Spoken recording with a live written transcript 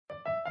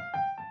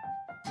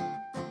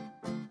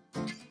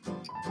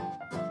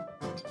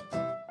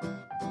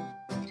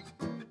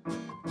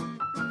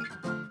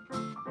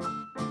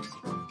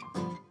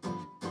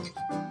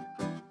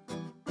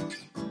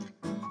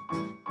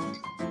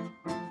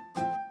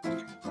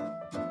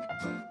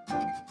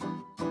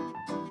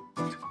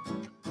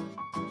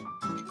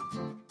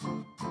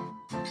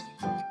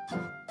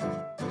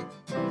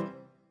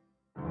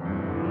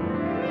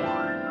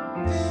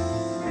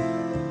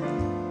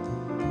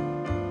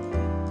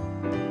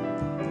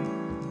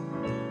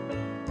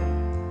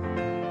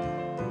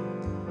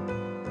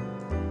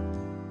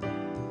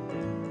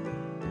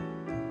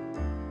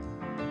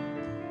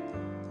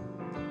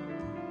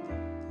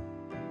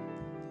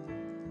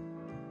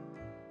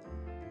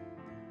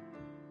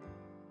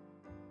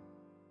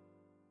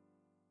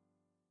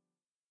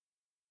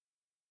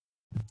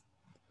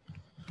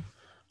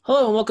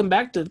Hello and welcome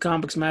back to the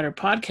Comics Matter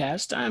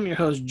podcast. I'm your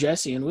host,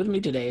 Jesse, and with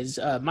me today is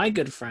my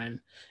good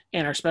friend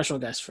and our special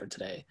guest for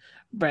today,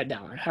 Brett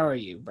Downward. How are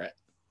you, Brett?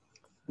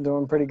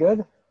 Doing pretty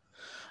good.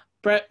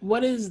 Brett,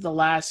 what is the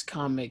last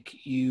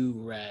comic you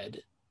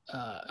read?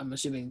 I'm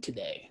assuming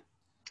today.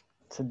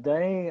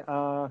 Today,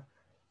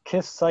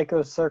 Kiss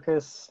Psycho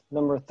Circus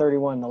number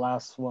 31, the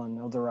last one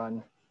of the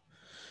run.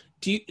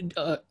 Do you?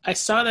 I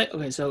saw that.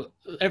 Okay, so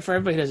for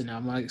everybody who doesn't know,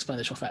 I'm going to explain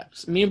this real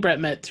fast. Me and Brett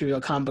met through a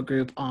comic book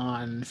group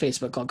on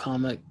Facebook called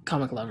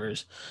Comic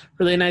Lovers.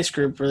 Really nice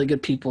group, really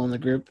good people in the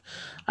group.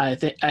 I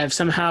think I have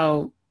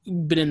somehow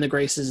been in the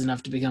graces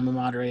enough to become a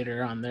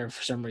moderator on there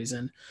for some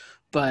reason,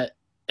 but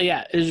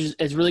yeah,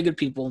 it's really good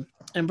people.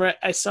 And Brett,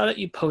 I saw that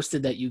you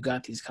posted that you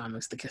got these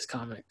comics, the Kiss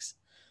comics.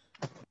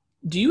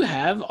 Do you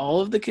have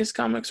all of the Kiss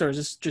comics, or is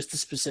this just a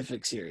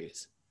specific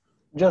series?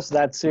 Just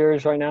that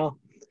series right now.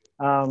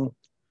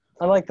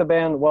 I like the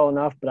band well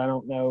enough, but I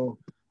don't know.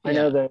 I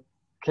know that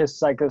Kiss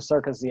Psycho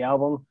Circus, the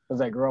album, because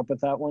I grew up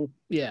with that one.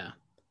 Yeah.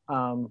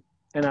 And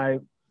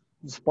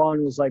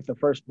Spawn was like the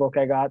first book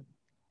I got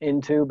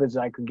into because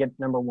I could get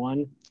number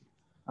one.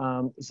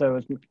 So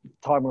it was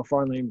Todd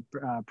McFarlane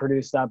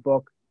produced that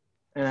book,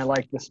 and I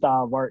like the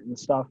style of art and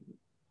stuff.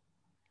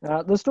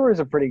 The stories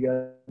are pretty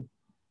good.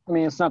 I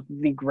mean, it's not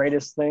the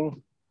greatest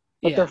thing,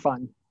 but they're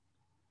fun.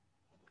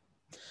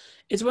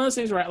 It's one of those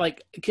things where,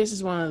 like, Kiss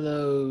is one of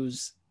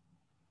those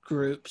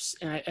groups,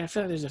 and I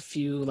feel like there's a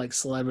few, like,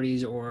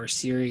 celebrities or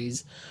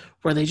series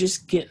where they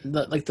just get,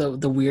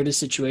 the weirdest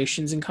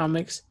situations in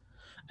comics.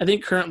 I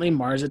think currently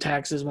Mars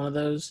Attacks is one of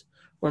those,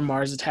 where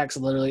Mars attacks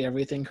literally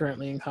everything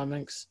currently in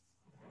comics.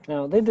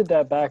 No, they did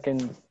that back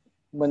in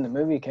when the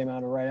movie came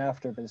out or right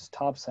after, because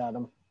Topps had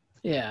them.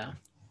 Yeah.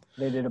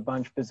 They did a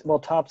bunch. Well,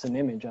 Topps and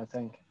Image, I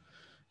think.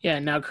 Yeah,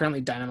 now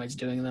currently Dynamite's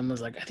doing them.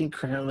 I think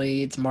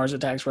currently it's Mars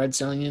Attacks Red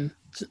Sonja,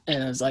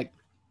 and it's like,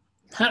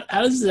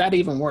 how does that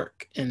even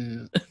work?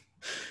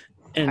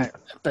 But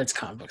it's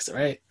comic books,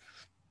 right?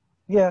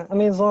 Yeah, I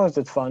mean, as long as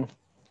it's fun.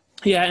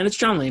 Yeah, and it's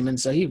John Layman,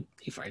 so he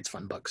writes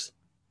fun books.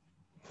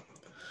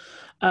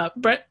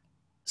 Brett,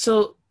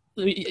 so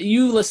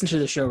you listen to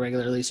the show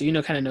regularly, so you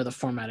kind of know the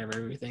format of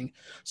everything.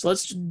 So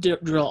let's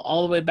drill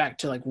all the way back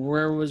to, like,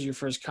 where was your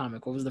first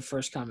comic? What was the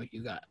first comic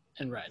you got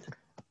and read?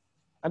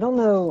 I don't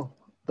know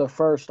the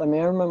first. I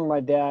mean, I remember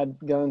my dad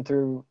going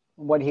through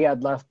what he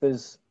had left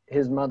because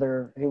his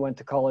mother, he went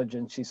to college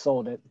and she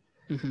sold it.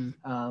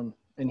 Mm-hmm.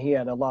 And he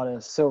had a lot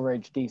of Silver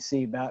Age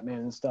DC Batman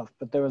and stuff,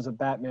 but there was a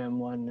Batman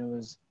one. It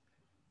was,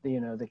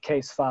 the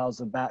case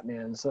files of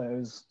Batman. So it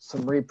was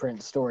some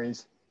reprint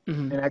stories.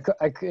 Mm-hmm. And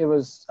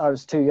I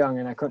was too young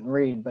and I couldn't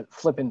read, but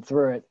flipping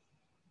through it,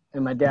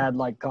 and my dad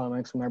liked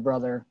comics, my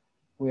brother,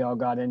 we all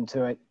got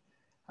into it.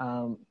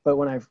 But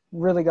when I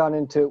really got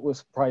into it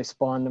was probably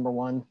Spawn number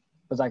 1,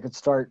 because I could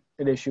start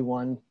at issue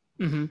 1.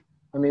 Mm-hmm.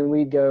 I mean,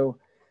 we'd go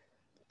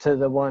to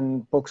the one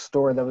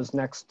bookstore that was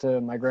next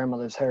to my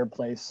grandmother's hair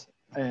place,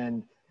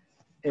 and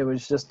it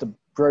was just a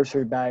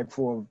grocery bag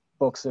full of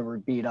books that were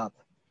beat up.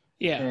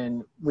 Yeah.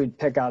 And we'd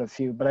pick out a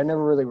few, but I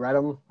never really read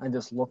them. I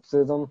just looked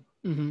through them.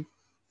 Mm-hmm.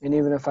 And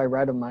even if I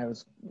read them, I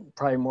was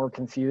probably more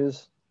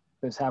confused.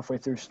 It was halfway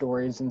through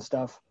stories and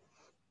stuff.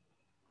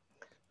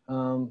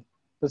 But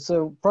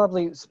so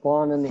probably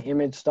Spawn and the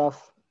Image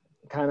stuff,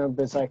 kind of,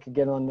 because I could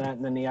get on that,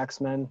 and then the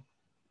X-Men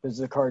was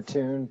the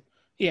cartoon.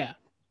 Yeah.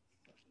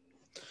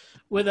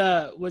 With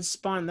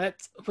Spawn,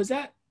 was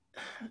that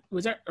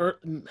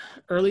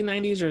early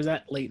 90s or is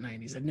that late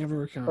 90s? I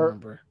never can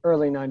remember.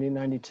 Early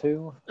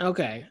 1992.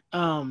 Okay.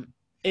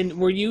 And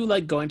were you,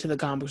 like, going to the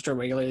comic book store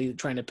regularly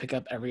trying to pick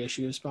up every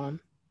issue of Spawn?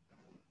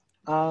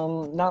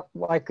 Whenever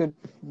I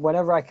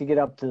could get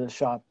up to the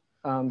shop,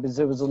 because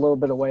it was a little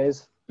bit of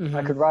ways. Mm-hmm.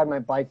 I could ride my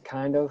bike,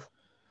 kind of.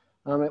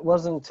 It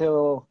wasn't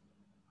until,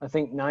 I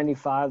think,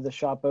 95, the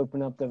shop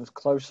opened up that was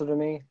closer to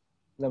me.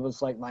 That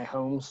was like my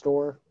home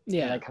store.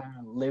 Yeah. That I kind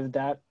of lived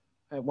at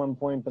one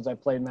point, because I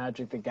played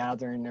Magic the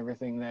Gathering and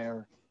everything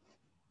there.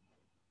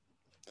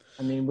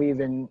 I mean, me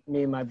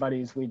and my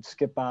buddies, we'd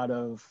skip out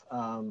of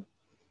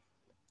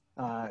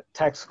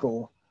tech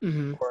school.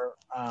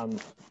 Mm-hmm.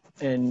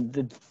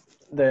 And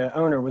the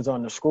owner was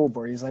on the school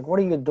board. He's like, "What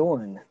are you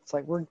doing?" It's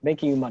like, "We're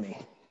making you money."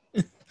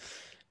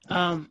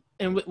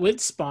 And with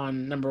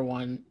Spawn number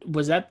 1,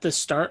 was that the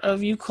start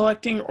of you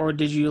collecting, or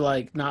did you,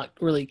 like, not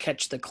really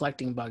catch the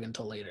collecting bug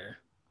until later?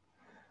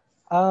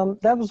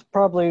 That was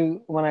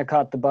probably when I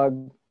caught the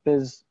bug,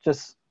 is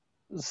just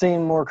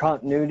seeing more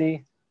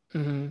continuity,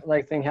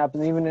 like thing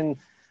happen. Even in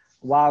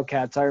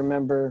Wildcats, I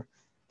remember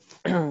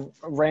a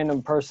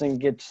random person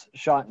gets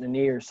shot in the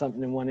knee or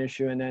something in one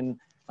issue, and then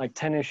like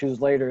 10 issues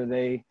later,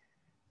 they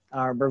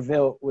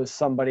reveal it was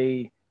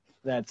somebody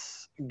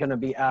that's gonna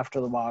be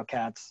after the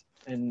Wildcats,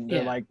 and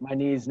they're like, my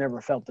knees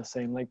never felt the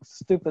same. Like,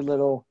 stupid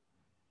little.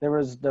 There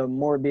was the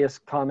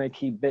Morbius comic.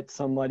 He bit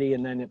somebody,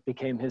 and then it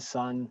became his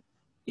son.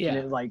 Yeah. And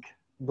it, like,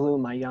 blew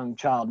my young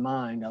child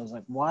mind. I was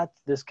like, what?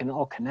 This can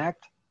all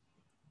connect?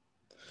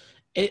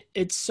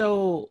 It's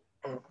so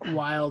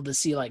wild to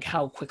see like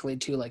how quickly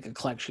too like a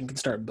collection can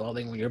start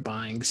building when you're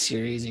buying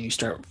series and you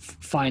start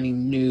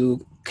finding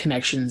new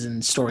connections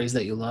and stories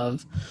that you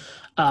love.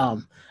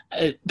 um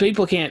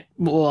People can't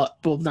will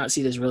not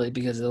see this really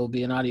because it will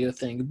be an audio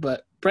thing,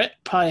 but Brett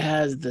probably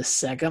has the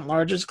second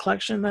largest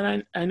collection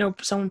that I know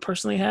someone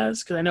personally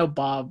has, because I know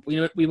Bob,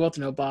 we both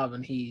know Bob,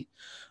 and he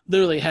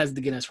literally has the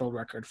Guinness World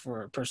Record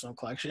for a personal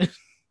collection.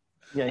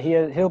 Yeah,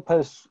 he'll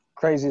post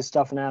crazy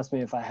stuff and ask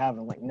me if I have.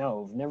 I'm like,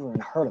 no, I've never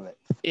even heard of it.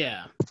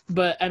 Yeah,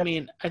 but I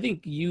mean, I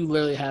think you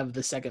literally have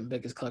the second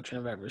biggest collection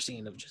I've ever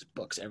seen of just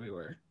books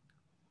everywhere.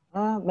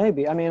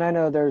 Maybe. I mean, I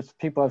know there's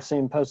people I've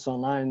seen posts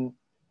online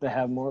that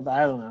have more, but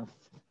I don't know.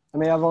 I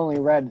mean, I've only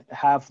read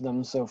half of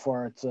them so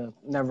far. It's a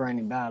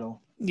never-ending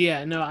battle.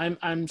 Yeah, no,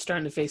 I'm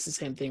starting to face the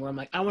same thing where I'm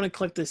like, I want to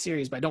collect this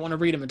series, but I don't want to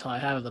read them until I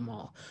have them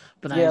all.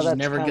 But then I Yeah, just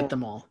never get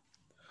them all.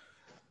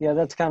 Yeah,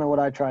 that's kind of what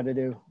I try to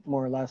do,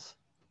 more or less.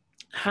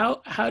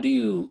 How do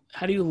you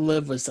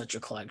live with such a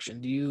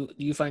collection? Do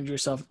you find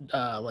yourself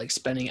like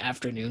spending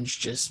afternoons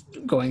just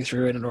going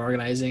through it and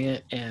organizing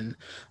it and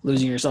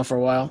losing yourself for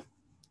a while?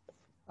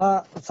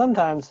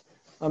 Sometimes,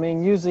 I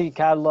mean, usually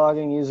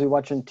cataloging, usually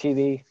watching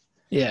TV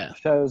Yeah.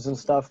 shows and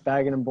stuff,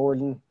 bagging and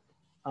boarding.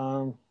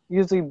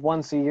 Usually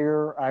once a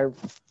year, I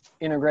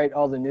integrate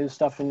all the new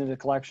stuff into the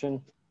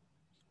collection,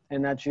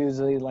 and that's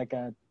usually like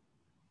a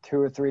 2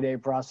 or 3 day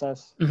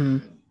process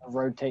of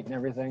rotating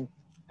everything.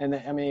 And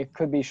I mean, it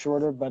could be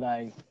shorter, but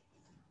I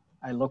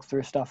look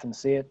through stuff and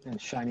see it and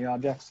shiny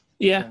objects.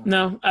 Yeah, So,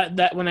 no,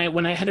 that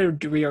when I had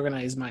to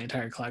reorganize my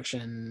entire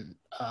collection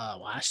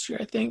last year,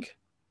 I think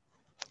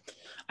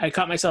I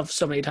caught myself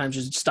so many times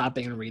just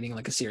stopping and reading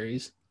like a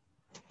series.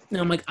 And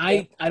I'm like,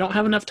 I don't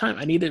have enough time.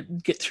 I need to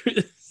get through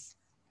this.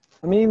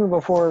 I mean, even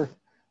before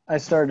I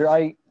started,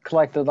 I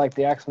collected like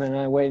the X-Men,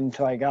 and I waited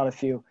until I got a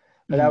few.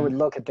 But I would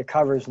look at the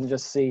covers and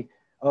just see,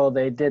 oh,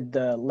 they did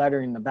the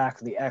lettering in the back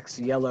of the X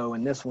yellow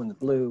and this one's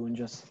blue, and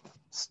just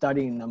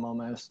studying them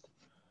almost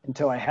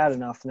until I had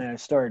enough. And then I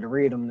started to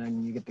read them. And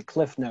then you get the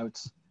cliff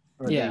notes,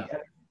 or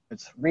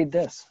it's read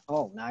this.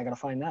 Oh, now I got to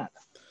find that.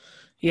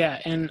 Yeah,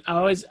 and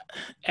and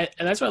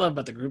that's what I love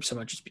about the group so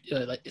much,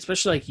 like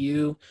especially like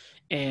you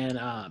and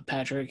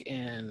Patrick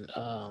and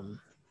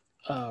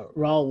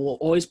Raul will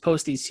always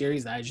post these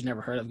series that I just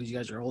never heard of because you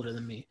guys are older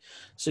than me.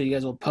 So you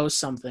guys will post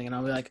something, and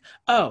I'll be like,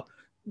 "Oh,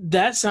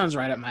 that sounds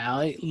right up my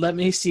alley. Let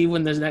me see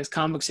when there's next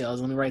comic sales.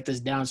 Let me write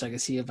this down so I can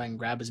see if I can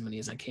grab as many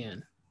as I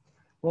can."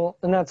 Well,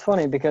 and that's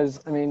funny because,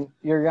 I mean,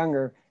 you're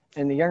younger,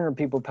 and the younger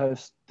people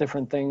post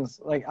different things.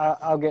 Like,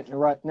 I'll get in a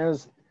rut, and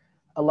there's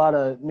a lot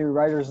of new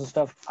writers and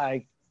stuff.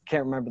 I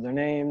can't remember their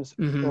names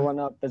or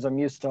whatnot because I'm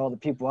used to all the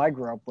people I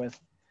grew up with.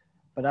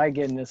 But I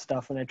get into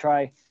stuff, and I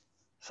try.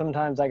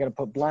 Sometimes I got to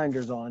put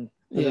blinders on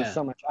because there's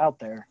so much out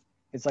there.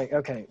 It's like,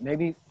 okay,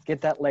 maybe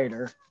get that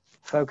later.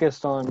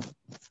 Focused on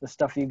the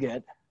stuff you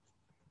get.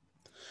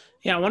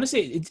 Yeah, I want to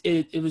say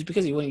it was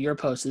because of one of your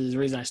posts is the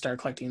reason I started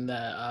collecting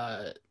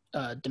the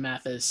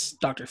DeMatteis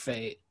Dr.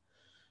 Fate,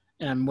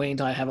 and I'm waiting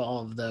until I have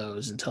all of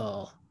those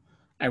until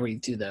I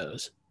read through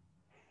those.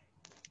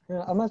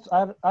 Yeah,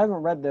 I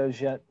haven't read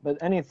those yet, but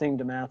anything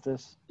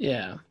DeMatteis.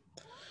 Yeah.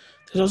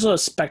 There's also a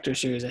Spectre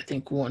series. I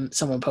think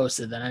someone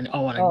posted that I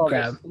want to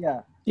grab.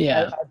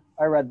 Yeah.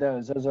 I read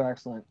those. Those are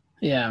excellent.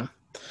 Yeah.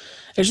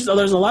 It's just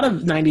there's a lot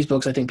of 90s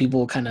books I think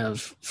people kind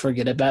of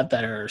forget about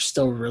that are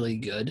still really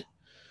good.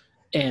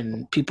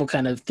 And people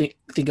kind of think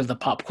of the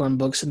popcorn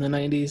books in the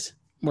 90s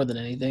more than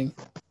anything.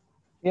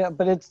 Yeah,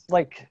 but it's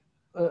like,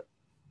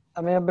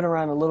 I mean, I've been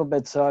around a little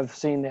bit, so I've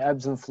seen the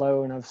ebbs and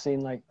flow, and I've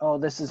seen like, oh,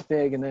 this is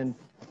big, and then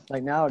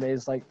like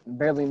nowadays, like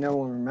barely no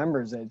one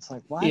remembers it. It's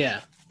like, what? Yeah,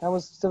 that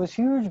was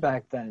huge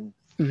back then.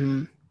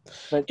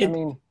 But I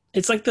mean,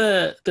 it's like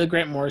the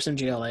Grant Morrison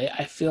GLA.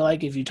 I feel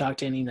like if you talk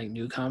to any like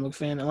new comic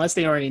fan, unless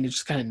they already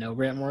just kind of know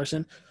Grant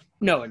Morrison,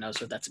 no one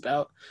knows what that's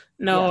about.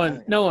 No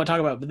one will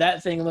talk about it. But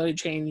that thing literally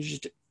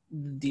changed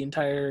the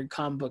entire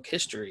comic book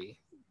history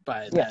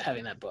by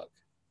having that book.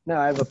 No,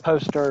 I have a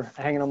poster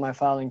hanging on my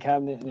filing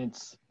cabinet, and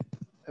it's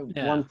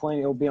at one point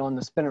it'll be on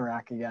the spinner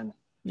rack again.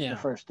 Yeah, the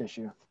first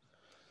issue.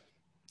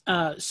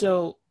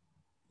 So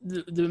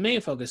the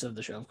main focus of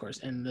the show, of course,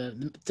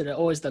 and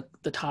always the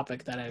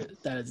topic that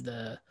is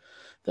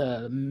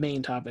the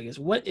main topic is,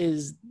 what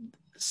is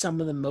some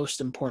of the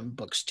most important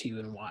books to you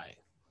and why?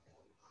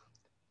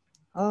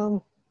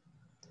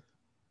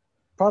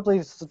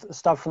 Probably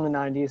stuff from the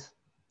 90s.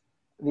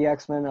 The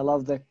X-Men. I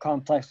love the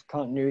complex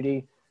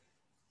continuity,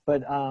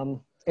 but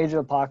Age of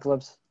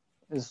Apocalypse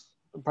is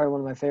probably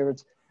one of my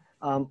favorites.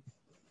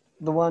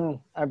 The one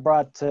I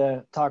brought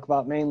to talk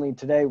about mainly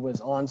today was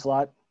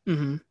Onslaught.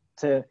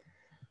 To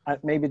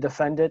maybe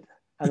defend it.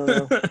 I don't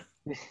know.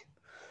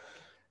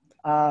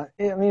 I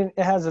mean,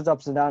 it has its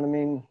ups and downs. I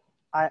mean,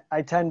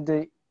 I tend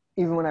to,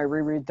 even when I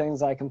reread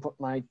things, I can put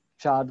my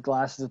child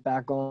glasses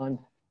back on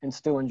and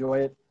still enjoy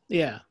it.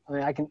 Yeah. I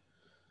mean,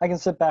 I can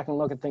sit back and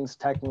look at things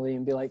technically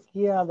and be like,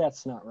 yeah,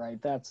 that's not right.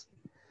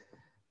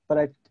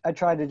 But I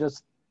try to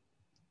just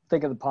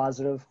think of the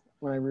positive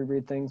when I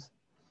reread things.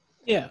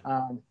 Yeah.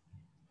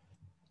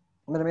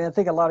 But I mean, I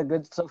think a lot of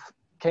good stuff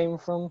came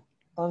from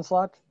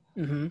Onslaught.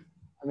 Mm-hmm.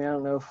 I mean, I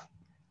don't know if,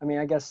 I mean,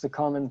 I guess the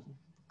common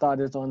thought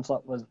is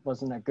Onslaught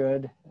wasn't that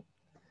good.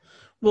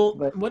 Well,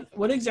 But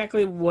what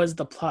exactly was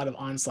the plot of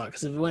Onslaught?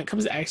 Because when it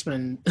comes to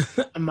X-Men,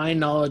 my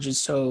knowledge is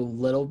so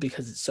little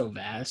because it's so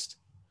vast.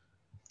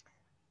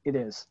 it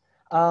is.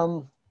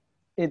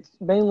 It's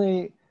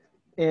mainly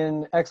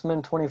in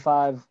X-Men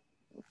 25,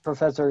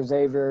 Professor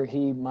Xavier,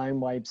 he mind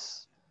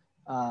wipes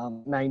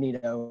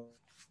Magneto.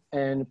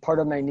 And part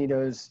of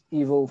Magneto's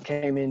evil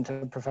came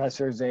into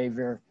Professor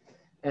Xavier,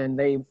 and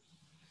they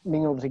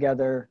mingled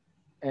together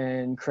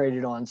and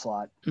created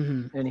Onslaught.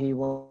 Mm-hmm. And he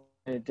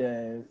wanted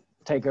to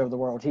take over the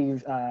world. He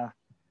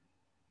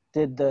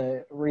did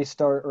the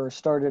restart or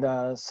started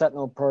a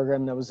Sentinel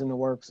program that was in the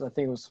works. I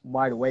think it was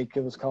Wide Awake,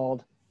 it was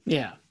called.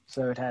 Yeah.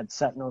 So it had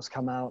Sentinels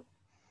come out.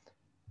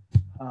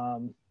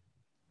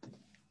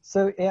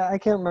 So yeah, I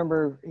can't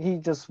remember. He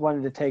just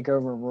wanted to take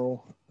over and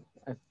rule.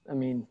 I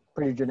mean,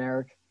 pretty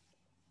generic.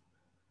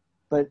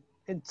 But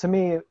to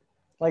me,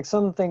 like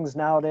some things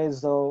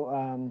nowadays,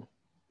 though,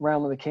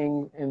 Realm of the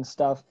King and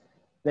stuff,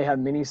 they have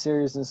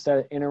miniseries instead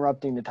of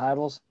interrupting the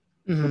titles,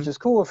 Mm-hmm. which is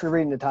cool if you're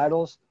reading the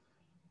titles.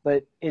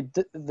 But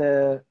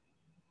the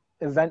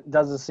event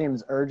doesn't seem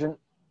as urgent.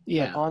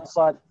 Yeah. Like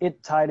Onslaught,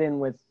 it tied in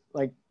with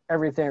like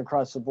everything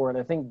across the board.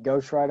 I think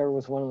Ghost Rider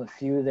was one of the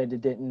few that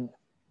it didn't.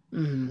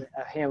 Mm-hmm.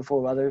 A handful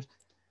of others,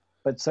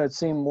 but so it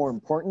seemed more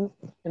important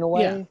in a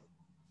way.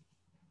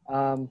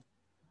 Yeah.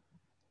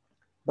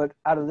 But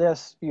out of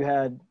this, you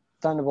had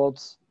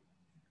Thunderbolts,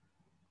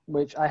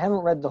 which I haven't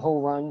read the whole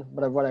run,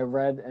 but what I've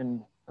read,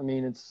 and I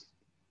mean, it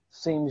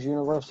seems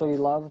universally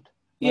loved.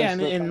 Yeah,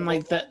 and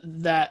like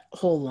that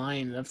whole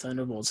line of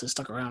Thunderbolts has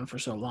stuck around for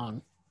so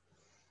long.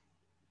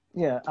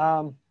 Yeah.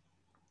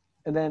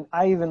 And then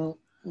I even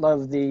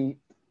love the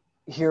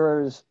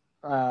Heroes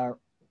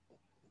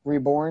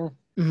Reborn.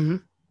 Mm-hmm.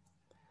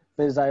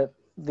 Because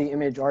the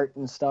image art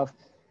and stuff.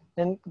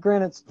 And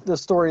granted, the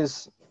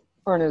stories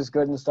aren't as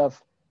good and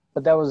stuff,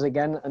 but that was,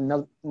 again,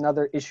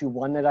 another issue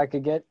 1 that I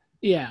could get.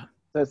 Yeah.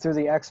 So through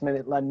the X-Men,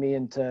 it led me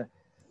into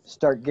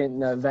start getting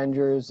the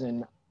Avengers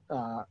and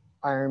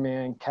Iron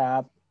Man,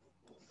 Cap.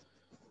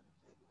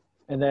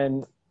 And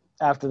then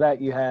after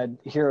that, you had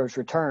Heroes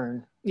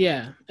Return.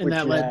 Yeah, and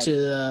that led to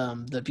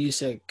the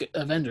Busiek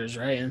Avengers,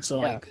 right? And so,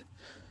 like...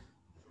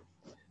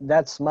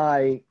 That's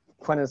my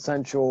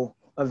quintessential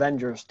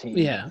Avengers team.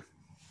 Yeah.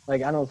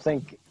 Like, I don't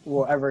think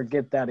we'll ever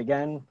get that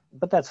again,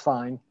 but that's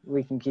fine.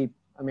 We can keep,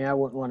 I mean, I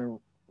wouldn't want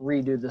to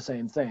redo the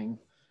same thing.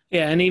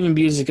 Yeah, and even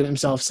Busiek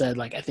himself said,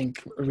 like, I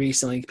think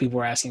recently people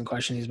were asking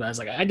questions about it. I was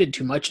like, I did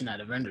too much in that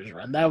Avengers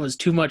run. That was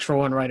too much for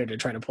one writer to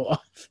try to pull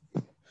off.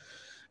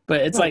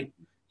 But it's like,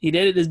 he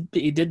did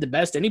the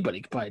best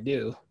anybody could probably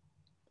do.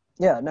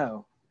 Yeah,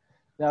 no.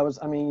 That was,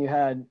 I mean, you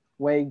had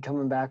Wade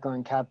coming back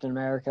on Captain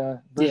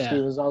America.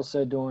 Brewski was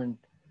also doing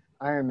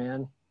Iron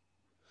Man.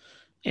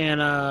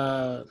 And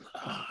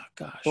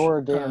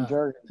Thor, Dan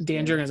Jurgens.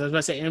 Dan Jurgens, I was about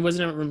to say, and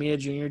wasn't it Romita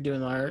Jr. doing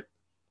the art?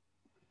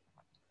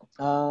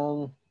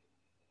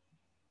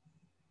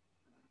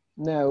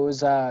 No, it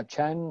was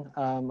Chen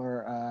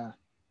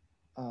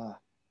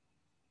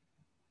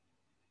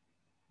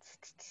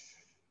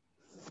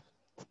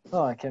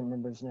I can't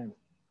remember his name.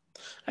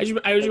 I just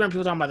remember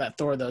people talking about that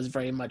Thor that was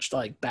very much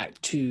like back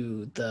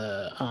to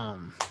the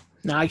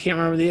now I can't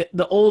remember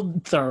the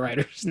old Thor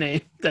writer's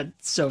name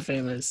that's so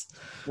famous.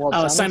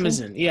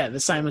 Simonson. Yeah, the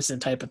Simonson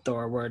type of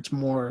Thor where it's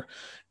more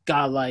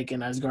godlike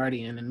and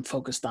Asgardian and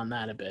focused on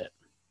that a bit.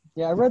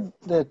 Yeah, I read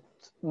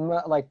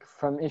like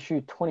from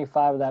issue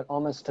 25 of that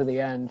almost to the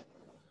end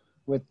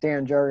with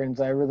Dan Jurgens.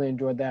 I really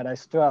enjoyed that. I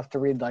still have to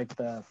read like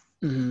the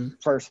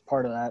first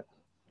part of that.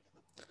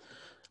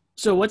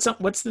 So what's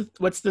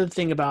the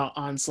thing about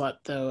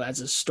Onslaught though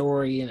as a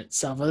story in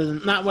itself, other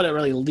than not what it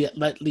really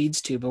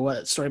leads to, but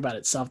what story about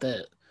itself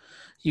that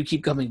you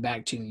keep coming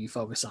back to and you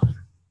focus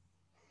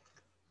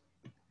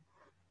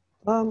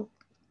on?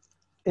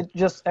 It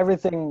just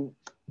everything,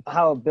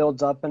 how it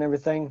builds up and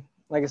everything.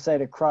 Like I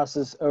said, it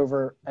crosses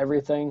over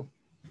everything.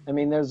 I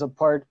mean, there's a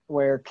part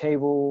where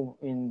Cable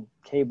in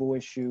Cable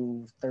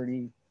issue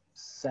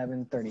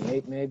 37,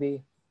 38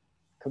 maybe,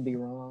 could be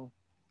wrong.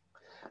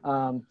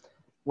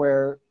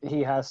 Where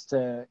he has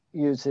to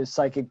use his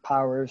psychic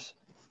powers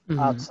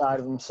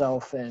outside of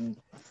himself, and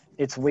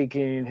it's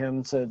weakening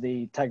him, so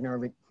the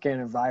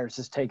Techno-Organic virus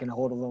is taking a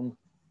hold of him.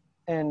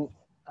 And,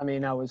 I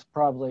mean, I was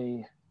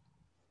probably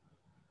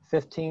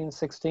 15,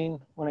 16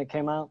 when it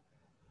came out.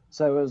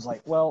 So it was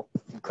like, well,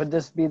 could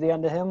this be the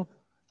end of him?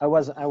 I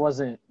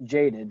wasn't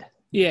jaded.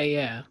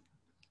 Yeah.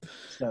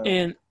 So.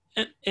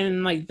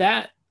 And like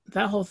that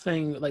whole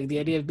thing, like the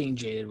idea of being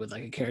jaded with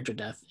like a character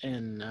death,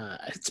 and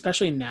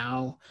especially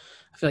now,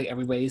 I feel like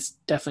everybody's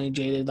definitely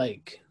jaded.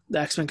 Like the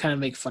X-Men kind of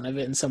make fun of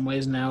it in some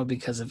ways now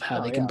because of how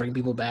they can bring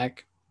people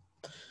back.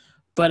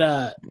 But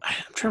I'm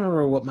trying to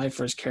remember what my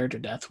first character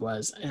death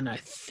was, and I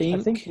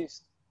think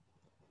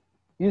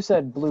you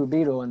said Blue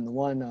Beetle in the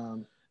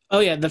one. Oh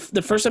yeah, the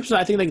first episode,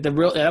 I think like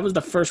that was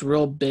the first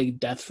real big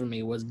death for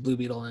me was Blue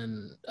Beetle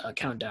and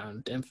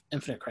Countdown to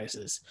Infinite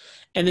Crisis,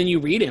 and then you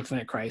read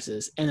Infinite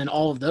Crisis, and then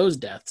all of those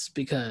deaths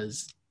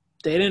because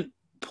they didn't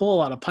pull a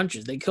lot of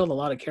punches. They killed a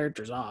lot of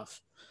characters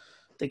off.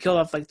 They killed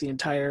off like the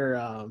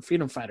entire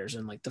Freedom Fighters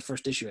in like the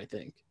first issue, I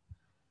think.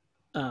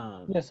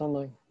 Yes, I'm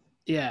like,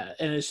 Yeah,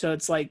 and so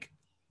it's like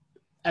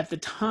at the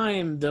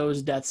time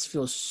those deaths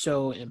feel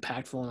so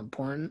impactful and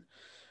important.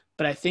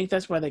 But I think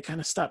that's why they kind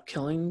of stopped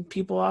killing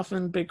people off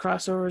in big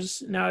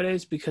crossovers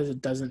nowadays because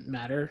it doesn't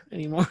matter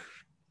anymore.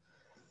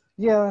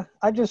 yeah,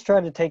 I just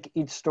try to take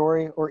each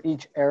story or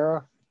each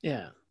era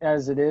Yeah.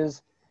 as it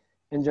is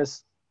and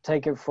just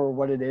take it for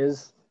what it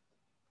is.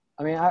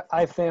 I mean,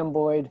 I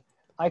fanboyed.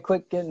 I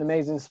quit getting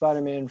Amazing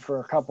Spider-Man for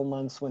a couple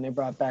months when they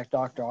brought back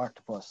Dr.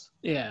 Octopus.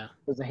 Yeah.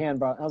 Because the hand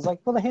brought, I was like,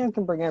 well, the hand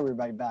can bring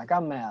everybody back.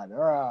 I'm mad.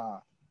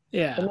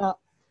 Yeah. But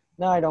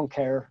now I don't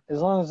care.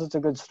 As long as it's a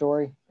good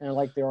story and I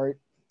like the art.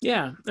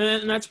 Yeah.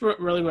 And that's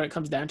really what it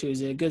comes down to.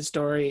 Is it a good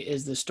story?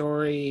 Is the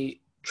story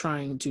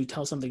trying to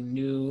tell something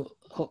new?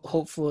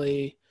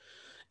 Hopefully,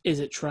 is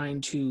it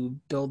trying to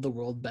build the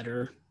world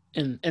better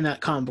in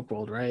that comic book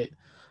world, right?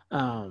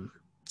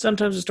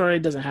 Sometimes the story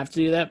doesn't have to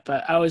do that,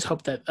 but I always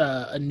hope that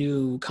a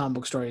new comic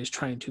book story is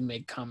trying to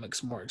make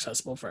comics more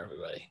accessible for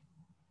everybody.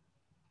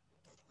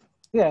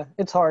 Yeah,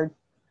 it's hard.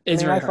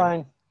 It's really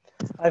hard.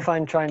 I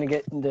find trying to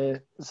get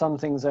into some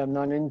things that I'm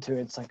not into,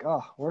 it's like,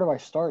 oh, where do I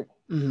start?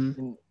 Mm-hmm.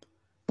 And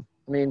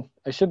I mean,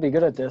 I should be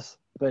good at this,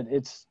 but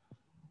it's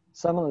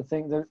some of the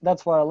things.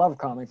 That's why I love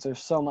comics.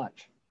 There's so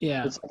much.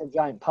 Yeah. It's like a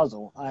giant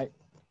puzzle. I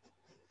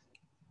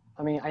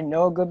mean, I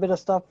know a good bit of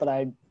stuff,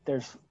 but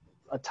there's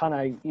a ton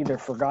I either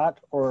forgot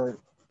or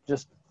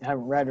just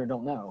haven't read or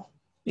don't know.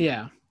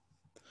 Yeah.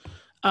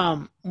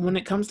 When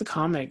it comes to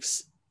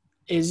comics,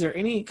 is there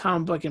any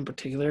comic book in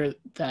particular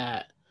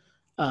that,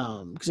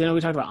 because I know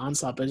we talked about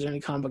Onslaught, but is there any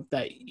comic book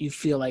that you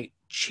feel like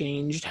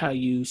changed how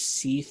you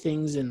see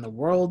things in the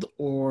world,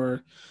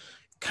 or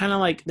kind of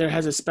like there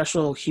has a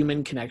special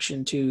human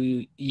connection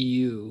to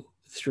you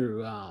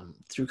through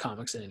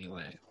comics in any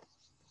way?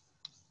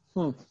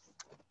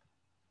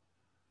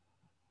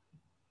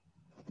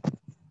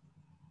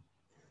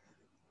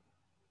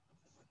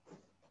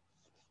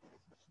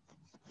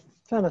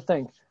 Trying to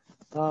think.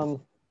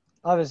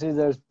 Obviously,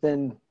 there's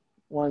been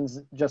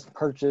ones just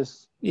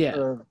purchased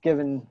or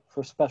given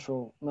for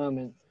special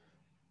moment.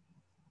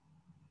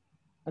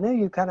 I know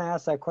you kind of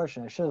asked that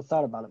question. I should have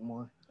thought about it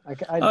more.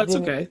 It's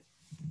okay.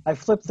 I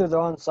flipped through the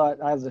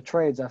Onslaught. I have the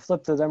trades. I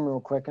flipped through them real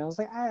quick, and I was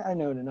like, I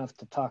know it enough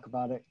to talk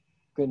about it.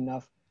 Good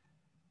enough.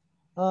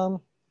 Trying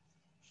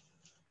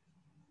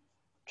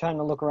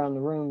to look around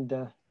the room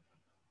to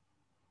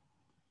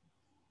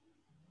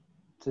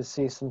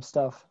see some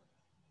stuff.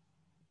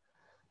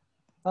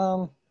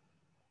 I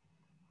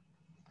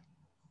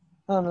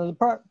don't know.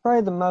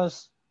 Probably the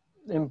most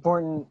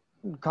important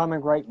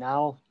comic right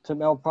now to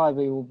me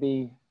probably will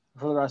be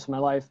for the rest of my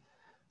life.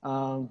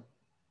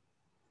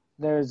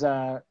 There's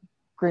a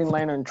Green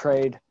Lantern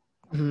trade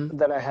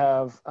that I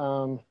have.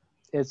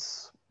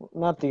 It's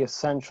not the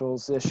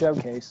Essentials, the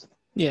Showcase.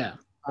 Yeah.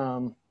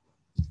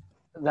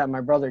 That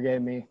my brother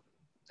gave me,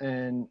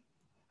 and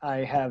I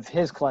have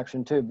his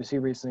collection too because he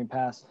recently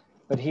passed.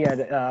 But he had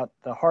the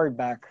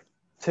hardback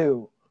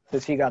too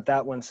because he got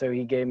that one, so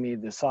he gave me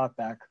the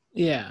softback.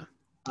 Yeah.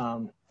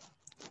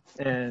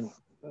 And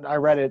I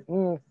read it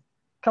in a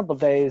couple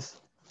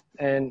days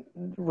and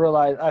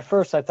realized at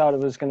first I thought it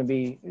was going to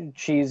be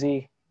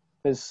cheesy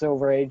because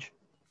Silver Age.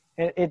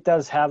 It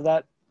does have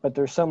that, but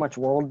there's so much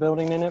world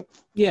building in it.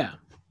 Yeah.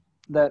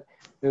 That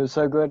it was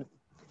so good.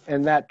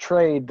 And that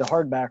trade, the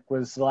hardback,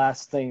 was the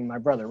last thing my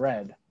brother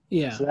read.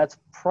 Yeah. So that's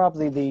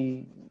probably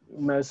the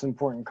most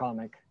important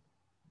comic.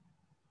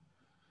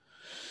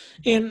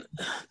 And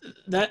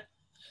that,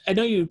 I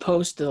know you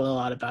posted a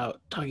lot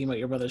about talking about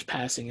your brother's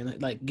passing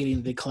and like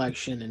getting the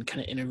collection and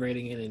kind of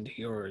integrating it into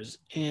yours.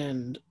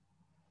 And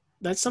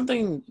that's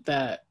something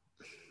that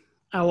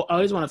I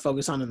always want to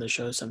focus on in the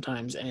show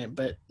sometimes,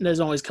 but it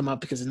doesn't always come up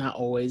because it's not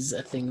always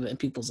a thing in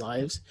people's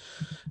lives.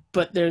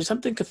 But there's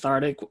something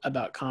cathartic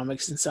about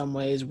comics in some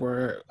ways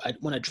where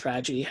when a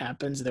tragedy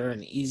happens, they're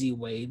an easy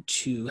way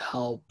to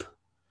help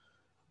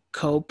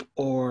cope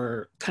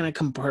or kind of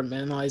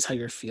compartmentalize how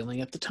you're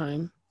feeling at the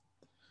time.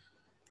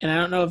 And I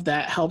don't know if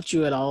that helped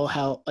you at all,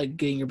 how like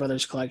getting your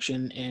brother's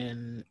collection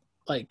and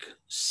like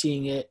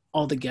seeing it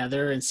all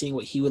together and seeing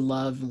what he would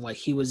love and what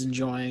he was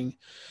enjoying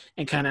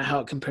and kind of how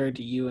it compared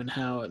to you and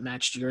how it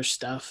matched your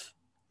stuff.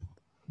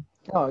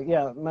 Oh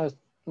yeah,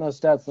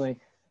 most definitely.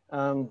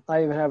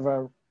 I even have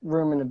a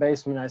room in the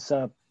basement I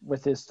set up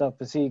with his stuff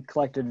because he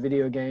collected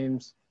video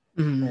games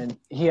and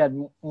he had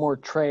more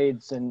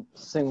trades and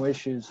single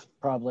issues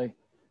probably.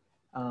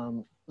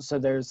 So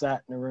there's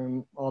that in the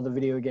room, all the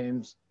video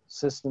games,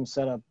 system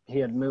set up. He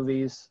had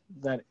movies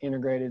that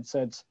integrated,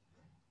 so it's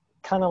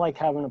kind of like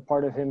having a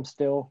part of him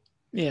still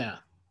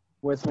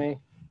with me.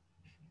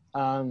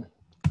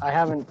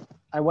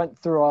 I went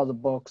through all the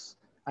books.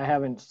 I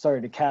haven't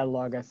started a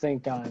catalog. I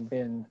think I've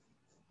been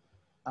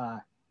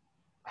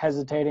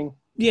hesitating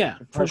Yeah,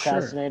 for sure.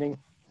 Procrastinating,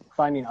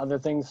 finding other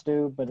things to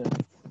do. But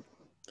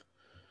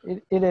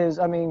it is,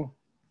 I mean,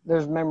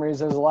 there's memories.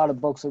 There's a lot of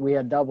books that we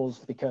had doubles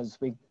because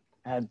we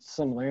had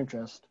similar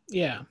interest.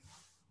 Yeah.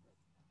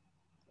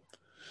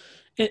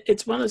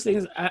 It's one of those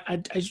things. I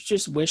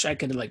just wish I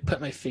could like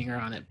put my finger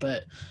on it,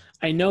 but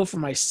I know for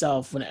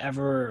myself,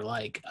 whenever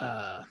like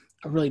a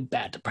really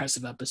bad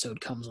depressive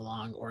episode comes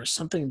along or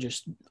something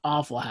just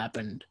awful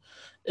happened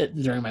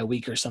during my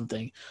week or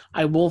something,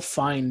 I will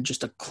find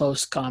just a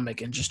close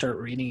comic and just start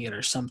reading it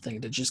or something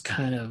to just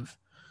kind of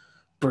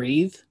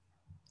breathe.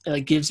 It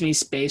like gives me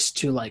space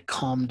to like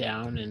calm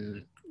down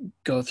and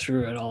go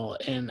through it all.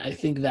 And I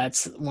think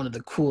that's one of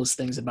the coolest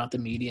things about the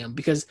medium,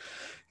 because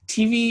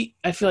TV,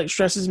 I feel like,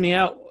 stresses me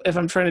out if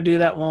I'm trying to do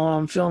that while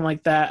I'm feeling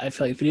like that. I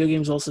feel like video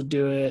games also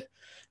do it.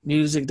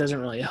 Music doesn't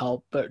really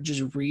help, but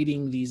just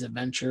reading these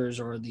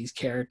adventures or these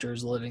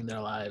characters living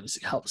their lives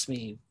helps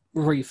me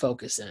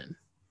refocus in.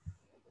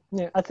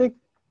 Yeah, I think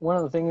one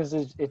of the things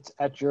is it's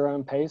at your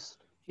own pace.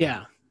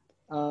 Yeah.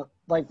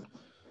 Like,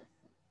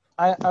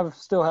 I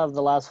still have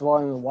the last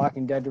volume of The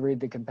Walking Dead to read,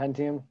 the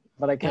compendium,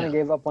 but I kind of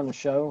gave up on the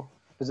show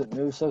because it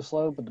moves so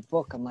slow. But the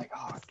book, I'm like,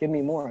 oh, give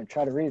me more. I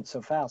try to read it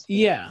so fast.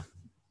 Yeah.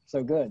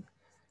 So good.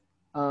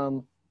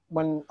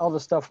 When all the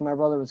stuff from my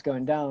brother was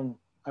going down,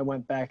 I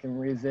went back and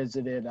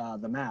revisited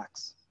the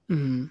Max.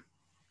 Mm-hmm.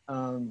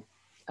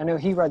 I know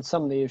he read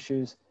some of the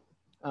issues,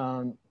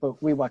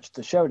 but we watched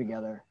the show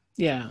together.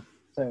 Yeah.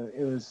 So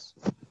it was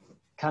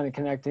kind of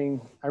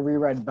connecting. I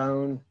reread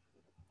Bone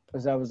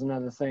because that was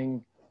another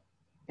thing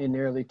in the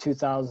early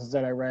 2000s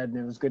that I read, and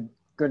it was good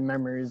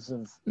memories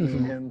of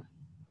him.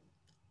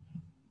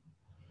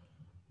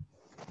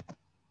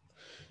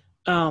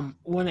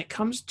 When it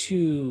comes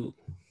to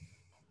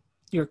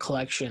your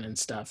collection and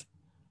stuff,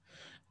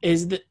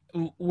 is that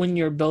when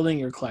you're building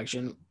your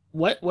collection,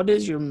 what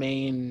is your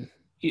main,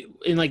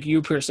 in like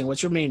you personally,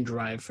 what's your main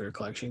drive for your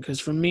collection? Because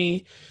for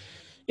me,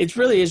 it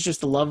really is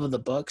just the love of the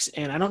books,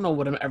 and I don't know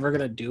what I'm ever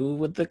going to do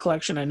with the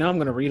collection. I know I'm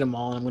going to read them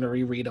all, and I'm going to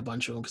reread a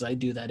bunch of them because I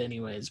do that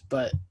anyways,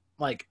 but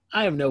like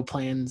I have no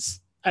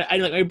plans. I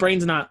like, my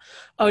brain's not,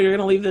 oh, you're going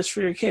to leave this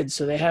for your kids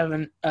so they have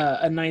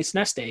a nice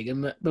nest egg,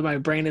 but my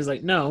brain is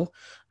like, no,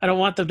 I don't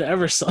want them to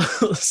ever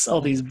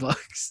sell these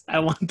books. I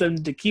want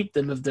them to keep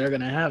them if they're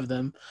going to have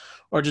them,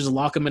 or just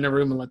lock them in a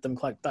room and let them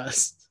collect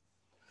dust.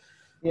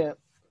 Yeah,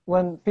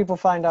 when people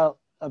find out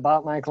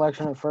about my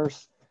collection at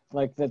first,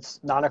 like that's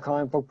not a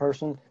comic book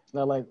person,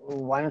 they're like, well,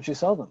 why don't you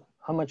sell them?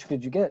 How much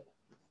could you get?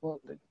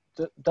 Well, it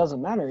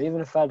doesn't matter. Even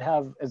if I'd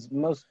have as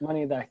most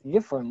money that I could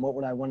get for them, what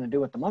would I want to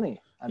do with the money?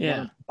 I'd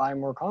want to buy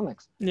more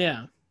comics.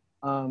 Yeah.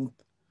 I'm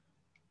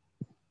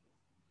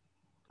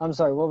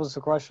sorry, what was the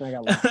question? I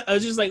got lost. I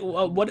was just like,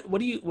 well, what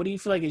do you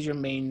feel like is your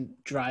main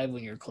drive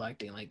when you're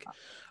collecting? Like,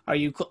 are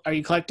you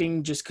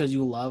collecting just because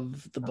you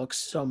love the books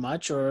so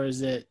much, or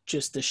is it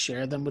just to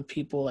share them with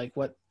people? Like,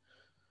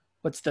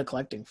 what's the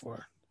collecting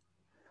for?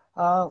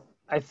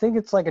 I think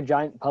it's like a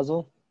giant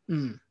puzzle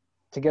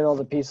to get all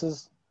the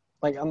pieces.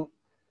 Like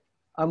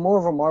I'm more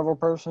of a Marvel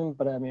person,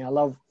 but I mean I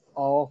love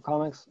all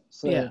comics.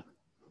 So yeah,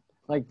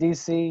 like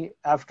DC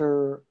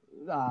after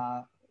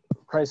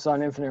Crisis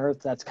on Infinite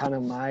Earth, that's kind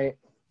of my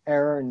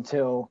era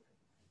until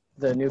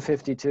the New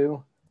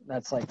 52.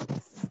 That's like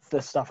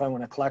the stuff I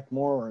want to collect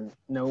more or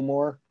know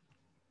more.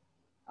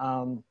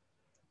 I'm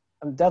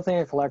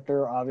definitely a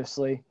collector,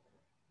 obviously,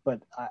 but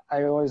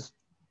I always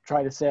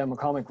try to say I'm a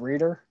comic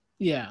reader.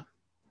 Yeah.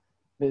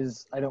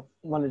 Because I don't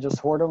want to just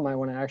hoard them. I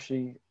want to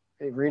actually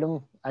read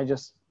them.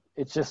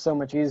 It's just so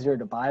much easier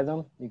to buy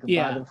them. You can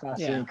buy them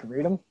faster than you can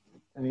read them.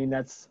 I mean,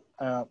 that's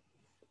a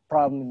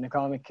problem in the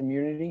comic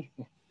community.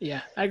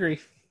 Yeah, I agree.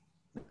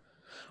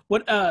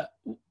 What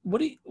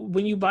do you,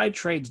 when you buy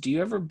trades, do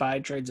you ever buy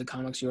trades of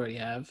comics you already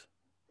have?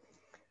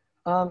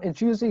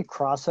 It's usually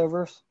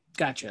crossovers.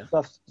 Gotcha.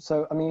 Stuff.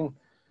 So, I mean,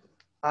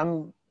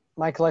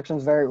 my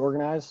collection's very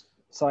organized,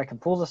 so I can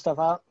pull the stuff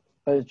out,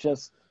 but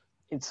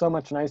it's so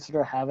much nicer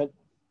to have it.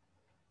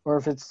 Or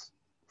if it's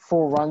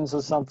full runs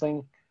of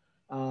something,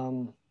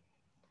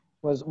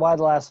 was Y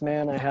the Last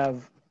Man, I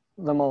have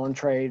them all in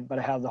trade, but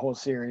I have the whole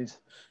series.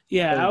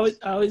 Yeah,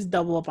 I always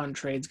double up on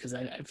trades because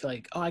I feel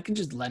like, oh, I can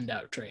just lend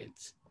out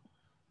trades.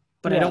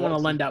 But I don't want to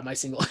lend out my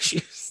single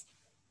issues.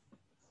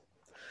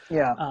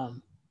 Yeah.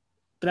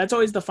 But that's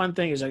always the fun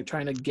thing, is like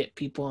trying to get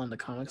people on the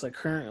comics. Like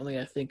currently,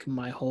 I think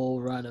my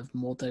whole run of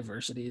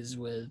Multiversities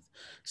with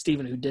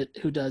Steven,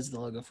 who does the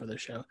logo for the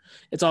show,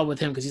 it's all with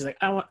him because he's like,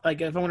 if I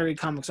want to read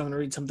comics, I want to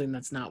read something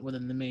that's not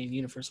within the main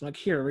universe. I'm like,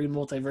 here, read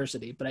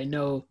Multiversity. But I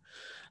know,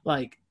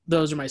 like,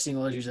 those are my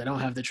single issues. I don't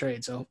have the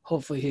trade, so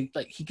hopefully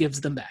he gives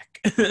them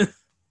back.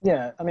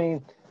 Yeah, I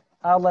mean,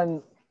 I'll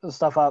lend the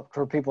stuff out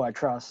for people I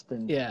trust,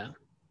 and yeah.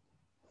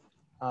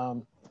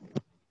 I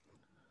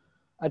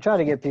try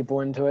to get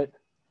people into it.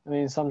 I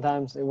mean,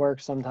 sometimes it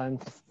works,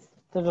 sometimes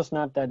they're just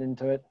not that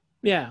into it.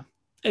 Yeah.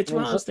 It's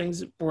one of those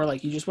things where,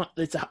 like, you just want,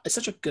 it's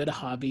such a good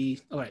hobby.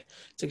 Okay,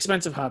 it's an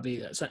expensive hobby,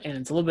 and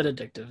it's a little bit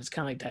addictive. It's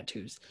kind of like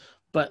tattoos.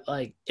 But,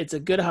 like, it's a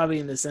good hobby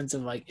in the sense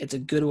of, like, it's a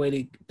good way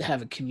to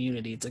have a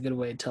community. It's a good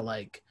way to,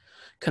 like,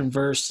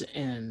 converse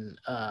and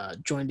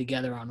join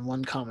together on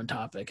one common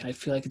topic. And I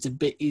feel like it's a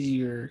bit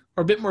easier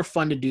or a bit more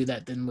fun to do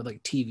that than with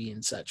like TV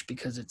and such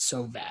because it's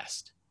so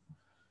vast.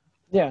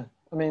 Yeah,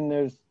 I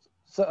mean,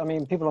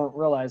 people don't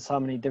realize how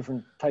many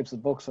different types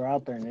of books are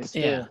out there, and they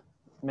still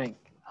make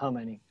how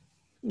many.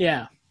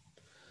 Yeah.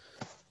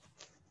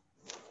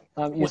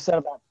 You said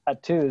about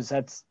tattoos.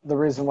 That's the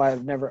reason why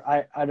my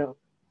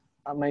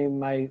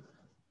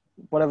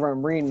whatever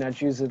I'm reading,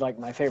 that's usually like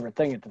my favorite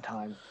thing at the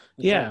time.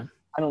 Yeah.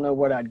 I don't know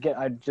what I'd get.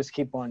 I'd just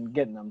keep on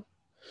getting them.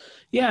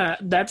 Yeah,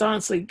 that's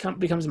honestly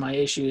becomes my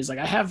issue. Is like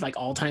I have like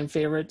all-time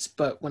favorites,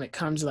 but when it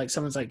comes to like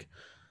someone's like,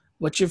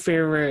 "What's your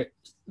favorite?"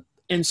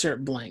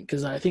 Insert blank,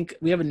 because I think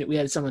we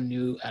had someone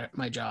new at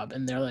my job,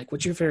 and they're like,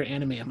 "What's your favorite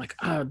anime?" I'm like,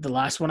 "Oh, the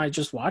last one I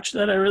just watched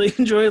that I really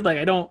enjoyed." Like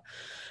I don't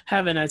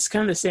have it. It's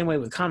kind of the same way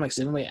with comics.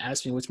 If anybody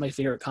asks me what's my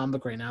favorite comic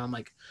book right now, I'm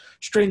like,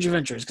 Strange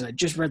Adventures, because I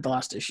just read the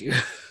last issue.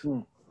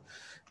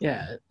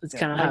 Yeah, it's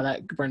kind of how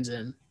that burns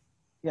in.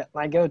 Yeah,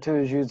 my go-to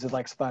is usually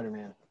like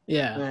Spider-Man.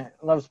 Yeah, and I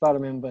love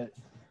Spider-Man, but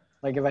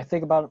like if I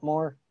think about it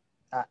more,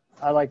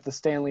 I like the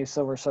Stan Lee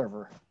Silver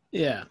Surfer.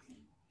 Yeah.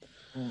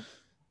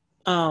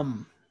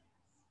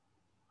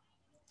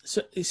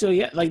 So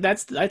yeah, like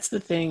that's the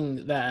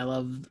thing that I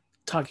love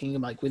talking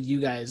about, like with you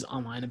guys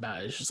online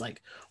about. It's just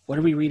like, what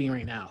are we reading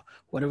right now?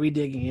 What are we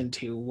digging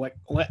into? What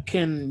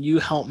can you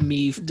help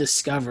me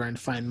discover and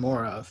find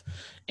more of?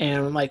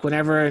 And like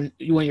whenever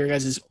one of your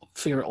guys'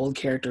 favorite old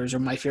characters or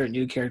my favorite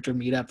new character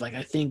meet up, like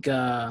I think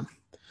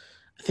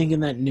in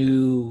that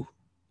new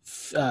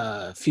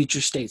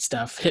future state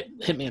stuff,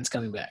 Hitman's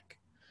coming back.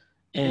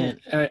 And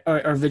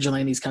or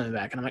Vigilante's coming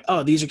back, and I'm like,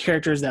 oh, these are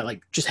characters that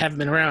like just haven't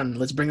been around.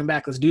 Let's bring them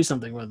back. Let's do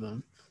something with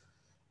them.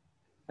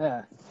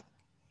 Yeah,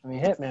 I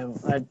mean,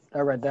 Hitman. I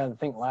read that I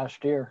think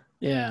last year.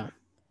 Yeah,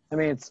 I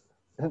mean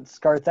it's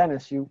Garth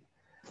Ennis. You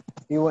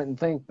wouldn't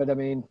think, but I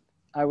mean,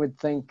 I would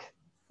think,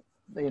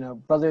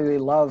 brotherly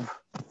love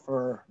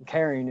or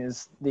caring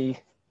is the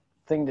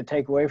thing to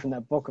take away from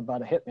that book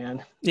about a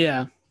hitman.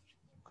 Yeah.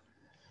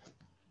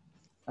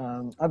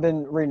 I've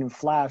been reading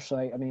Flash.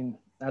 I mean,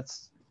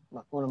 that's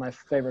one of my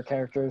favorite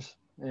characters,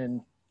 and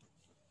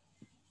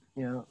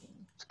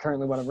it's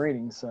currently what I'm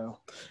reading. So,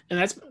 and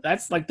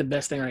that's like the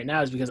best thing right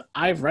now is because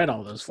I've read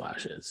all those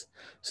Flashes.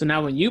 So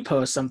now when you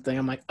post something,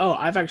 I'm like, oh,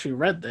 I've actually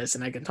read this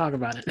and I can talk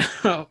about it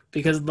now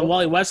because the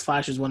Wally West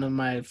Flash is one of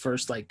my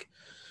first like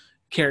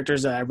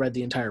characters that I read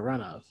the entire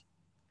run of.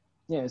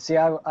 Yeah, see,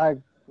 I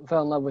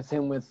fell in love with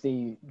him with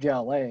the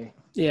JLA.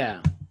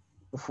 Yeah.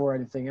 Before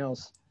anything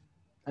else,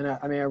 and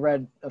I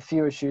read a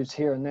few issues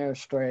here and there,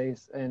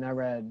 Strays, and I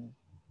read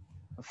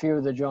a few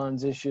of the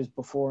John's issues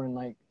before, and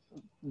like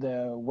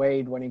the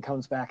Wade when he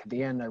comes back at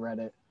the end, I read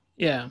it.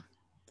 Yeah.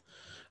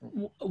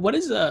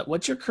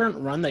 What's your current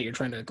run that you're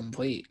trying to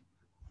complete?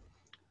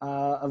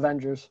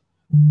 Avengers.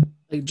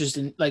 Like just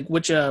in like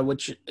which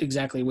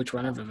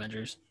run of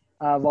Avengers?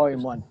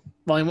 Volume 1.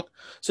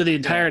 So the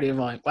entirety of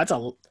volume.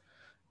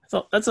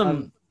 That's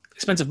some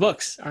expensive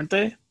books, aren't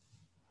they?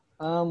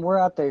 We're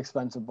at the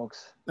expensive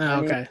books.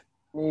 Oh, okay.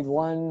 Need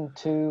 1,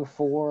 2,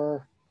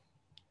 4.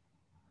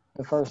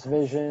 The first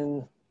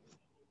Vision.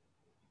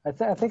 I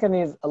think I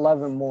need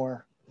 11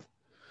 more.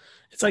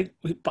 It's like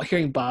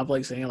hearing Bob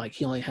like saying like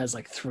he only has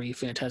like 3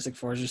 Fantastic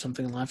Fours or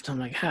something left. I'm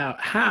like,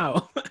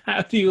 how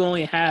do you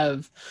only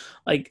have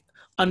like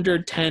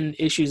under 10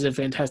 issues of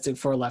Fantastic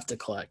Four left to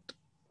collect?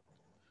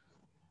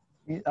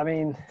 I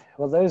mean,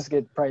 well, those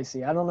get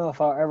pricey. I don't know if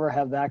I'll ever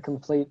have that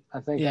complete. I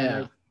think I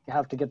might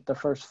have to get the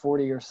first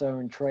 40 or so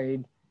in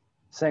trade.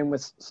 Same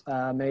with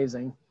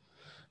Amazing.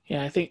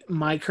 Yeah, I think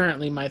my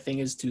thing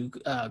is to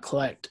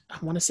collect. I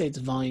want to say it's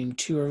volume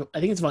 2 or I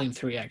think it's volume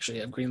 3 actually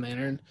of Green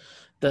Lantern.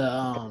 The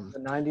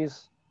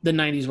 90s. The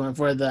 90s one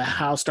where the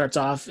Hal starts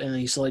off and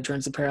he slowly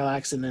turns to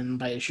Parallax, and then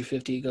by issue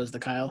 50 it goes to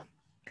Kyle.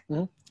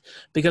 Mm-hmm.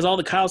 Because all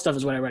the Kyle stuff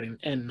is what I read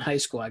in high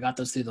school. I got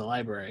those through the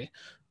library,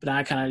 but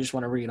I kind of just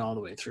want to read all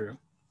the way through.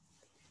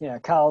 Yeah,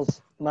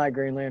 Kyle's my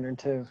Green Lantern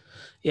too.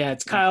 Yeah,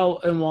 it's Kyle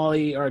and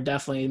Wally are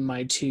definitely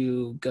my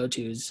 2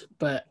 go-tos,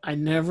 but I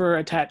never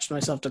attached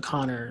myself to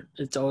Connor.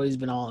 It's always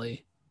been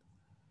Ollie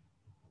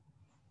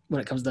when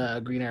it comes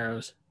to Green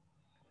Arrows.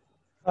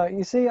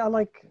 You see, I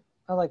like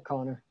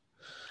Connor.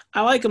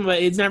 I like him, but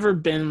it's never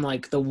been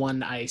like the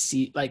one I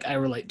see, like I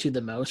relate to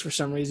the most for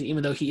some reason,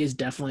 even though he is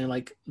definitely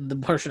like the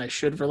person I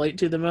should relate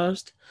to the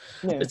most.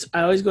 Yeah.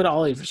 I always go to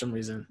Ollie for some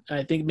reason. And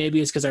I think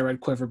maybe it's because I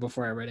read Quiver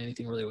before I read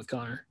anything really with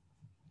Connor.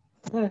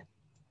 Yeah.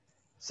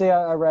 See,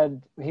 I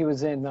read he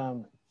was in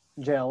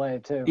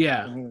JLA too.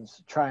 Yeah. He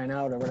was trying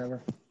out or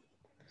whatever.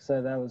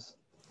 So that was,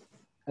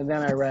 and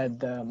then I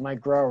read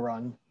Mike Groh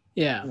run.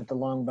 Yeah. With the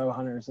Longbow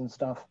Hunters and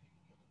stuff.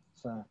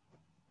 So,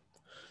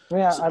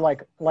 yeah, I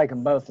like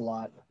them both a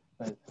lot.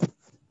 But.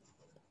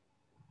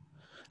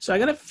 So I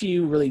got a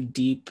few really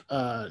deep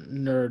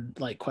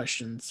nerd-like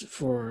questions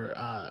for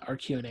our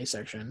Q&A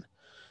section.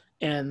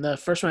 And the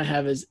first one I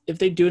have is, if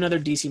they do another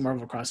DC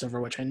Marvel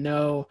crossover, which I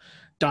know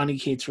Donny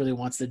Cates really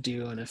wants to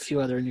do and a few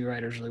other new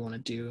writers really want to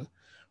do,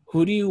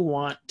 who do you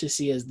want to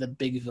see as the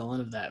big villain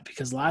of that?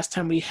 Because last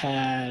time we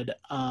had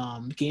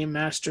Game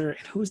Master,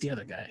 and who was the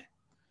other guy?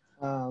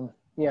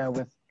 Yeah,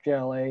 with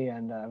JLA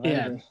and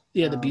Avengers.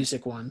 Yeah, the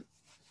Busick one.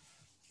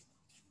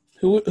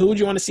 Who would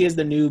you want to see as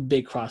the new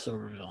big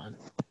crossover villain?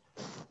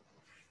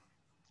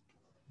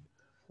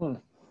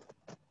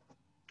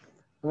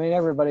 I mean,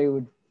 everybody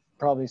would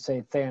probably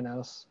say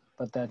Thanos,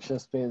 but that's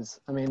just because,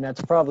 I mean,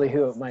 that's probably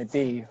who it might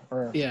be,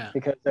 or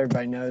because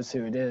everybody knows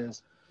who it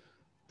is.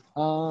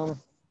 I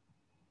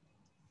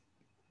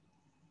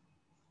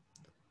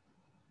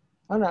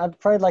don't know. I'd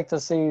probably like to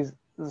see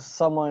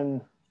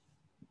someone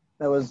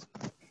that was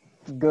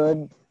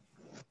good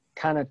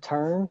kind of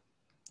turn.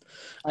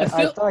 I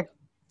feel like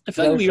it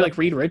would be like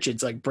Reed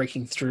Richards, like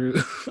breaking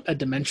through a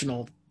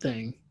dimensional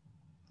thing.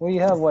 Well,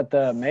 you have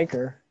the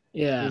Maker.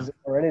 Yeah. He's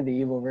already the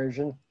evil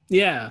version.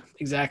 Yeah,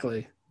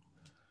 exactly.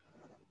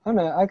 I don't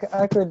know.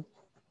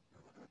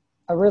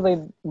 I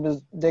really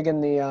was digging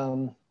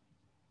the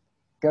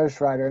Ghost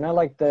Rider, and I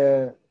like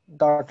the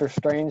Doctor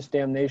Strange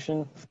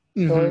Damnation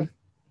story. Mm-hmm.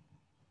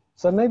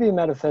 So maybe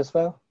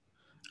Mephisto.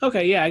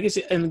 Okay, yeah, I guess,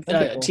 and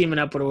cool. Teaming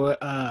up with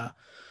I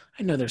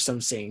know there's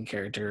some Satan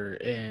character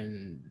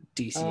in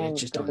DC. I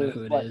just don't know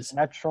who it is.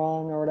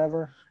 Metron or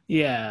whatever.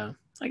 Yeah,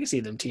 I can see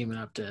them teaming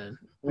up to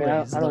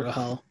raise a little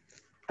hell.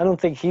 I don't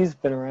think he's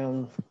been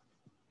around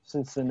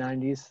since the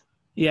 90s.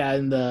 Yeah,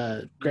 and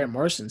the Grant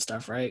Morrison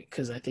stuff, right?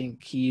 Because I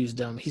think he used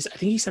them. I think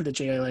he sent the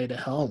JLA to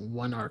hell in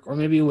one arc, or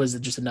maybe it was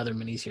just another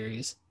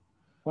miniseries.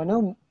 Well,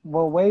 no.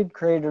 Well, Wade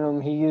created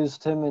him. He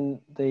used him in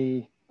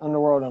the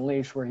Underworld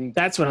Unleashed, where he.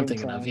 That's what I'm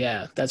thinking of.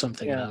 Yeah, that's what I'm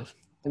thinking of.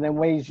 And then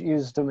Wade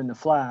used him in the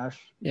Flash.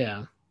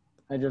 Yeah.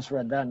 I just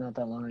read that not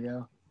that long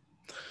ago.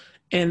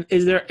 And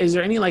is there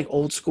any like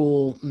old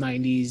school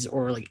 90s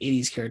or like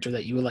 80s character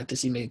that you would like to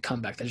see make a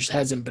comeback that just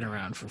hasn't been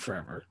around for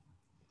forever?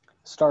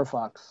 Star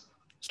Fox.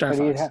 Star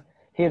Fox.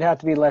 He'd have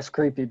to be less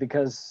creepy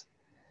because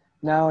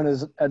now in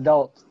his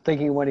adult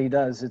thinking what he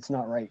does, it's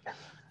not right.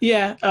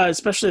 Yeah,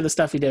 especially the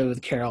stuff he did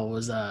with Carol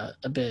was a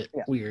bit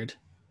weird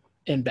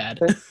and bad.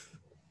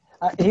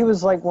 He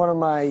was like one of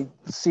my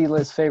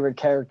C-list favorite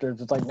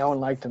characters. It's like no one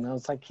liked him. I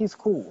was like, he's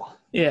cool.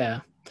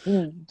 Yeah. He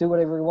can do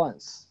whatever he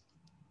wants.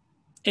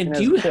 And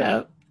do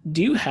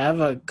you have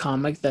a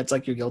comic that's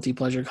like your guilty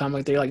pleasure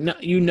comic that you're like,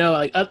 no,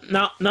 like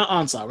not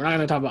Onslaught. We're not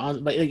going to talk about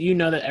Onslaught, but like,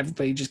 that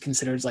everybody just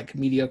considers like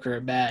mediocre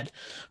or bad,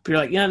 but you're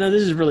like, yeah, no,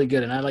 this is really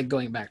good, and I like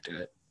going back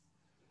to it.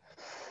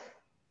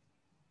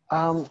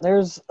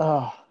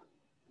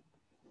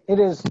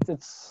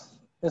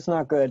 It's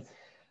not good.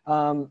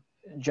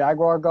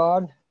 Jaguar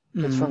God.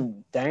 Mm-hmm. It's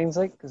from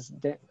Danzig.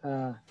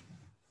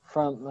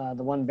 From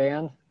the one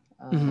band,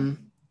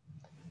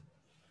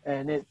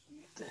 and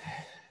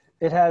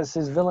it has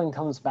his villain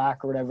comes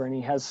back or whatever, and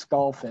he has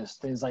Skull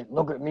Fist. And he's like,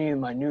 "Look at me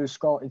and my new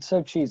skull." It's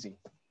so cheesy,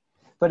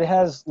 but it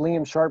has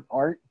Liam Sharp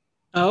art.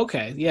 Oh,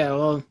 okay, yeah.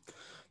 Well,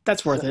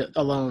 that's worth it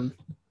alone.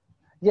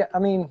 Yeah, I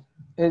mean,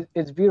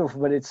 it's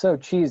beautiful, but it's so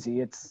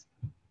cheesy.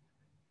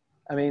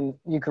 I mean,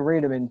 you can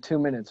read them in 2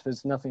 minutes, but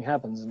nothing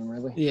happens in them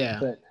really. Yeah.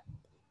 But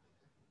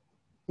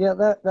yeah,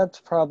 that's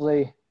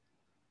probably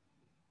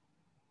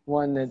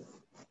one that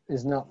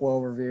is not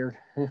well revered.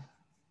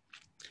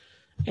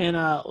 And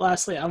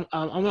lastly, I'm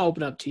gonna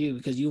open up to you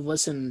because you've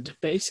listened to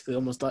basically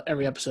almost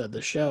every episode of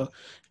the show.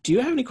 Do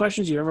you have any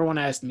questions you ever want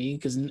to ask me?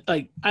 Because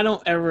like I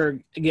don't ever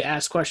get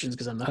asked questions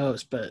because I'm the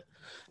host, but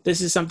this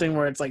is something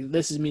where it's like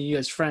this is me and you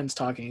as friends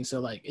talking. So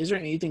like, is there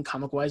anything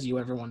comic wise you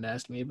ever wanted to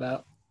ask me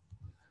about?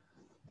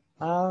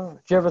 Did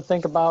you ever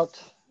think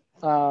about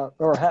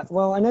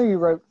well, I know you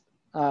wrote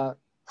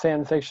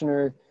fan fiction,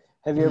 or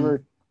have you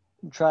ever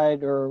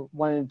tried or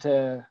wanted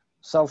to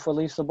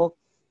self-release a book?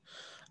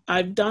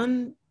 I've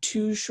done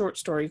 2 short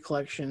story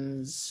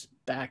collections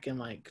back in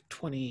like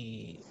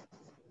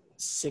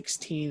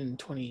 2016 and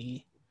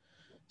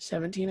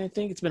 2017, I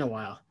think. It's been a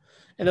while.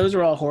 And those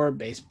are all horror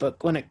based.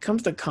 But when it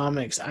comes to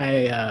comics,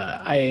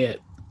 I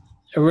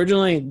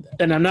originally,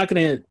 and I'm not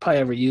going to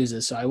probably ever use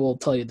this, so I will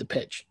tell you the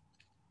pitch.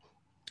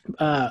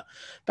 Back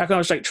when I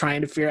was like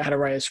trying to figure out how to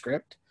write a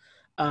script,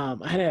 I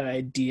had an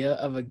idea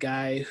of a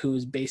guy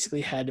who's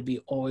basically had to be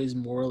always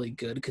morally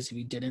good because if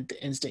he didn't,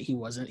 the instant he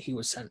wasn't, he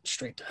was sent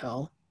straight to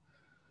hell.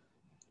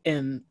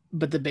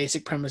 But the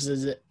basic premise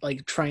is that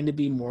like trying to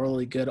be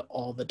morally good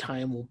all the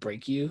time will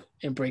break you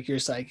and break your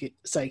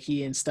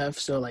psyche and stuff.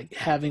 So like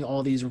having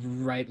all these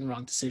right and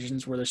wrong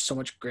decisions where there's so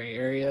much gray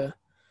area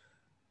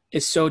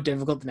is so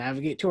difficult to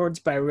navigate towards.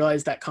 But I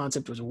realized that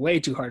concept was way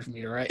too hard for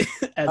me to write.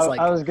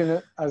 I was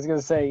gonna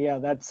say, yeah,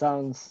 that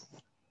sounds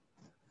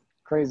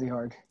crazy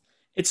hard.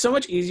 It's so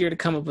much easier to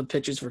come up with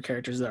pitches for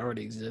characters that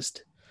already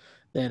exist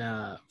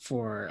than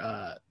for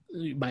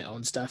my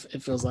own stuff.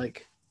 It feels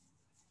like.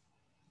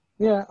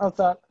 Yeah,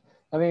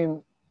 I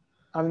mean,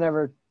 I've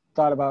never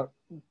thought about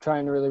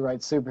trying to really write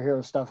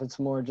superhero stuff. It's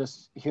more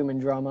just human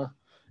drama.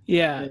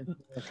 Yeah.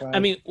 I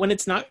mean, when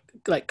it's not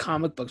like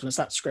comic books, when it's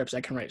not scripts,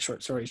 I can write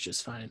short stories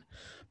just fine.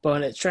 But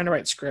when it's trying to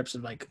write scripts,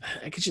 I'm like,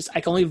 I can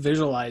only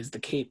visualize the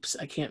capes.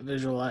 I can't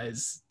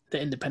visualize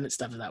the independent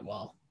stuff that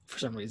well for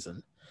some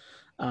reason.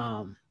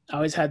 I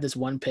always had this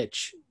one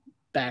pitch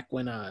back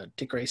when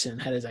Dick Grayson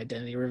had his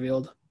identity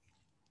revealed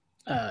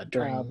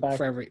during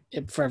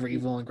Forever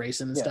Evil and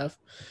Grayson and stuff.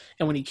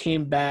 And when he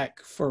came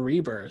back for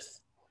Rebirth,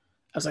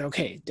 I was like,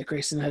 okay, Dick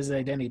Grayson has his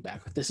identity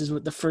back. This is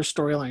what the first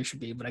storyline should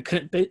be. But I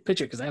couldn't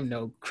pitch it because I have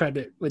no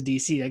credit with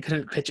DC. I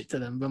couldn't pitch it to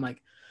them. But I'm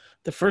like,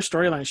 the first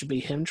storyline should be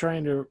him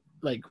trying to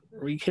like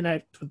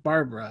reconnect with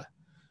Barbara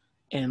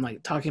and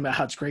like talking about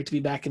how it's great to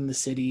be back in the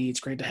city. It's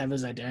great to have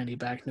his identity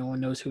back. No one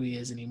knows who he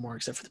is anymore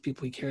except for the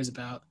people he cares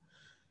about.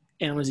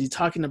 And was he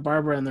talking to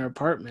Barbara in their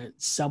apartment,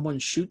 someone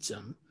shoots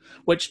him,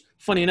 which,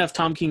 funny enough,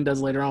 Tom King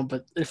does later on,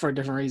 but for a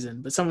different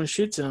reason. But someone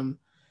shoots him,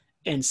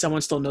 and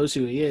someone still knows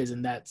who he is,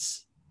 and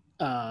that's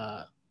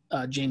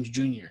James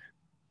Jr.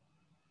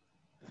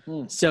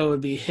 So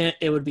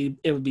it would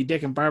be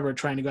Dick and Barbara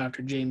trying to go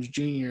after James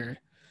Jr.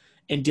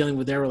 and dealing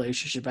with their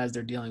relationship as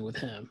they're dealing with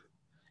him,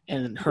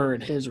 and her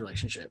and his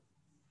relationship.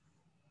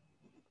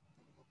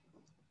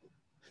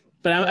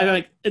 But I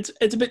like it's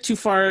a bit too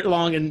far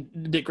along in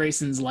Dick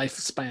Grayson's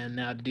lifespan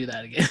now to do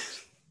that again.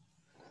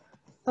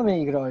 I mean,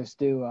 you could always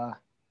do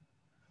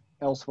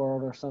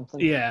Elseworld or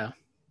something. Yeah.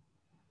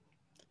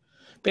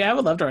 But yeah, I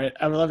would love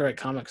to write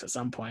comics at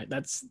some point.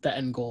 That's the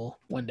end goal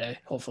one day,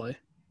 hopefully.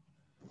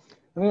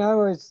 I mean, I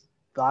always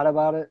thought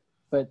about it,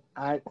 but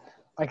I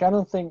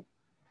don't think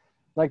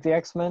like the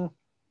X-Men,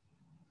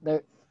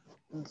 they're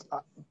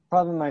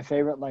probably my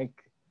favorite like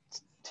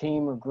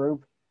team or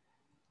group.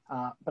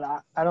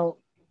 But I don't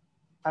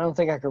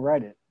think I could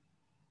write it.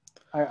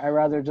 I'd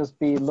rather just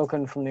be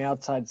looking from the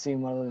outside,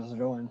 seeing what others are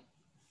doing.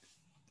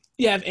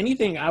 Yeah, if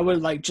anything, I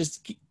would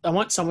I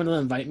want someone to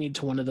invite me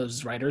to one of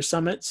those writer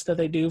summits that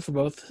they do for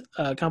both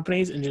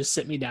companies and just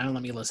sit me down and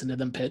let me listen to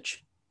them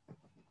pitch.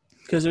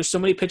 Because there's so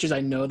many pitches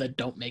I know that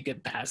don't make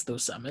it past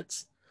those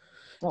summits.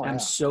 Oh, I'm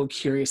so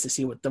curious to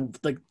see what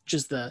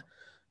the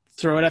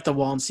throw it at the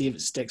wall and see if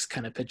it sticks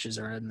kind of pitches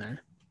are in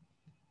there.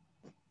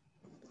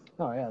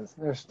 Oh, yeah,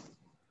 there's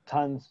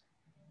tons.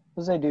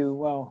 Because they do,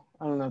 well,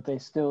 I don't know if they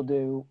still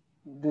do.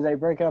 Do they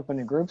break it up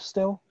into groups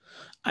still?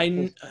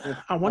 I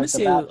want to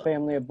say the Bat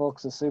family of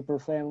books, the Super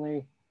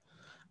family.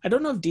 I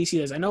don't know if DC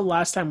does. I know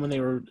last time when they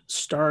were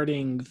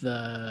starting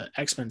the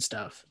X-Men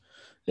stuff,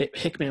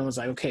 Hickman was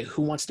like, okay,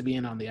 who wants to be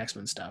in on the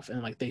X-Men stuff?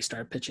 And like they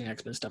started pitching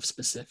X-Men stuff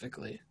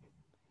specifically.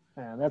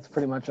 Yeah, that's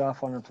pretty much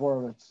off on its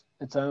world.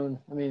 Its own.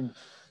 I mean,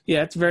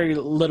 yeah, it's very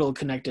little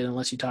connected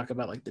unless you talk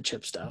about like the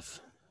Chip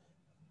stuff.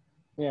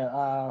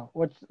 Yeah,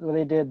 what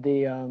they did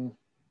the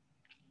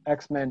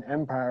X-Men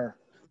Empire.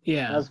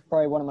 Yeah, that's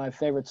probably one of my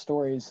favorite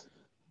stories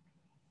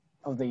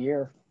of the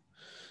year.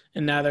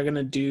 And now they're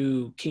gonna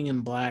do King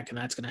in Black, and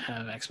that's gonna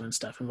have X-Men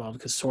stuff involved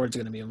because Sword's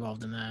gonna be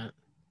involved in that.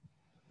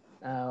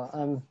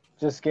 I'm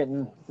just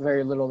getting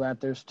very little of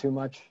that. There's too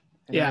much,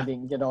 and I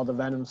didn't get all the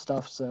Venom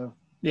stuff. So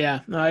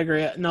yeah, no, I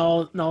agree.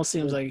 Null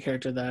seems like a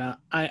character that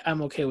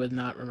I'm okay with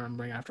not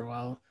remembering after a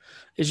while.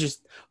 It's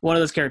just one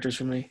of those characters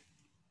for me.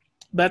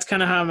 That's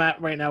kind of how I'm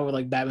at right now with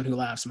like Batman Who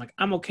Laughs. I'm like,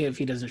 I'm okay if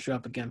he doesn't show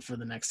up again for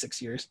the next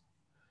 6 years.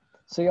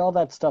 See, all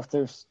that stuff,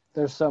 there's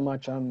so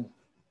much I'm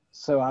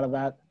so out of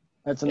that.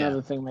 That's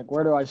another thing. Like,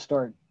 where do I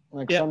start?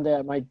 Like, someday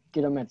I might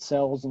get them at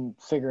sales and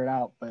figure it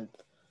out, but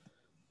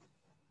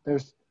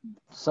there's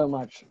so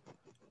much.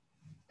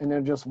 And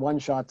they're just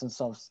one-shots and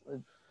stuff.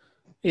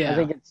 Yeah. I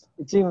think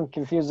it's even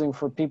confusing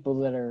for people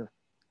that are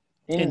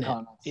in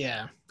comics.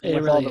 Yeah. It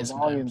with really all the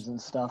volumes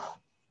and stuff.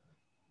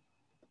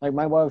 Like,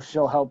 my wife,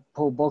 she'll help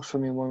pull books for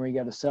me when we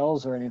go to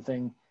sales or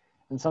anything.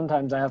 And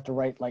sometimes I have to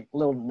write, like,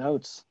 little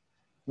notes,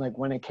 like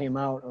when it came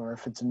out or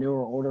if it's a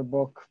newer, older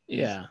book.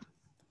 Yeah.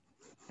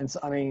 And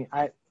so, I mean,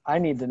 I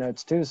need the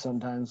notes too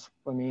sometimes.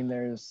 I mean,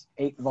 there's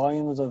 8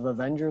 volumes of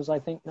Avengers, I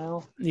think,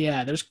 now.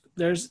 Yeah, there's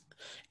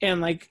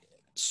and, like,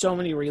 so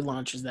many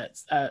relaunches that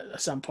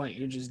at some point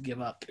you just give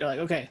up. You're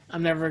like, okay,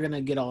 I'm never going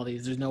to get all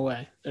these. There's no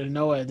way.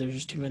 There's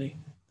just too many.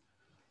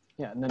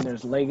 Yeah, and then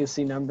there's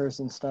legacy numbers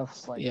and stuff.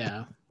 It's like,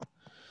 yeah.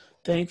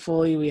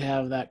 Thankfully, we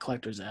have that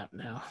collector's app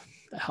now.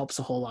 That helps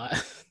a whole lot.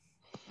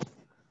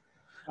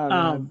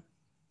 I've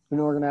been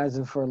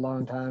organizing for a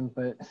long time,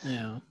 but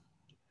yeah.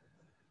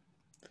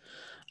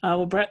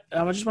 Well, Brett,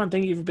 I just want to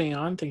thank you for being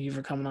on. Thank you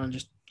for coming on,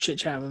 just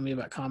chit-chatting with me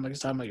about comics,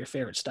 talking about your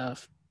favorite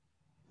stuff.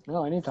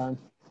 No, anytime.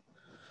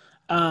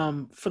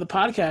 For the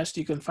podcast,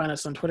 you can find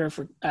us on Twitter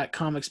at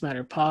Comics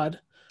Matter Pod.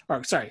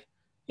 Or, sorry.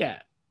 Yeah.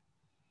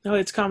 No,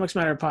 it's Comics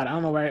Matter Pod. I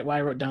don't know why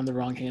I wrote down the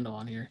wrong handle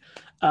on here.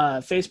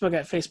 Facebook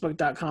at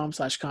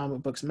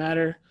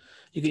facebook.com/comicbooksmatter.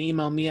 You can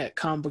email me at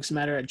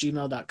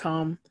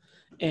comicbooksmatter@gmail.com.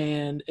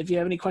 And if you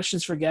have any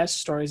questions for guests,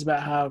 stories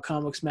about how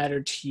comics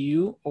matter to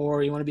you,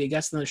 or you want to be a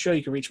guest on the show,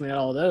 you can reach me at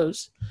all of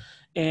those.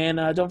 And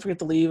don't forget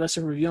to leave us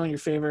a review on your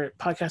favorite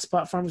podcast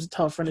platforms and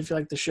tell a friend if you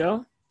like the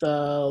show. The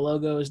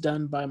logo is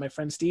done by my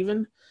friend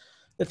Steven.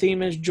 The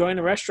theme is Join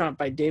a Restaurant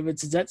by David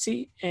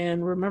Zazetzi.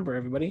 And remember,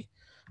 everybody,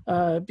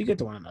 be good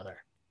to one another.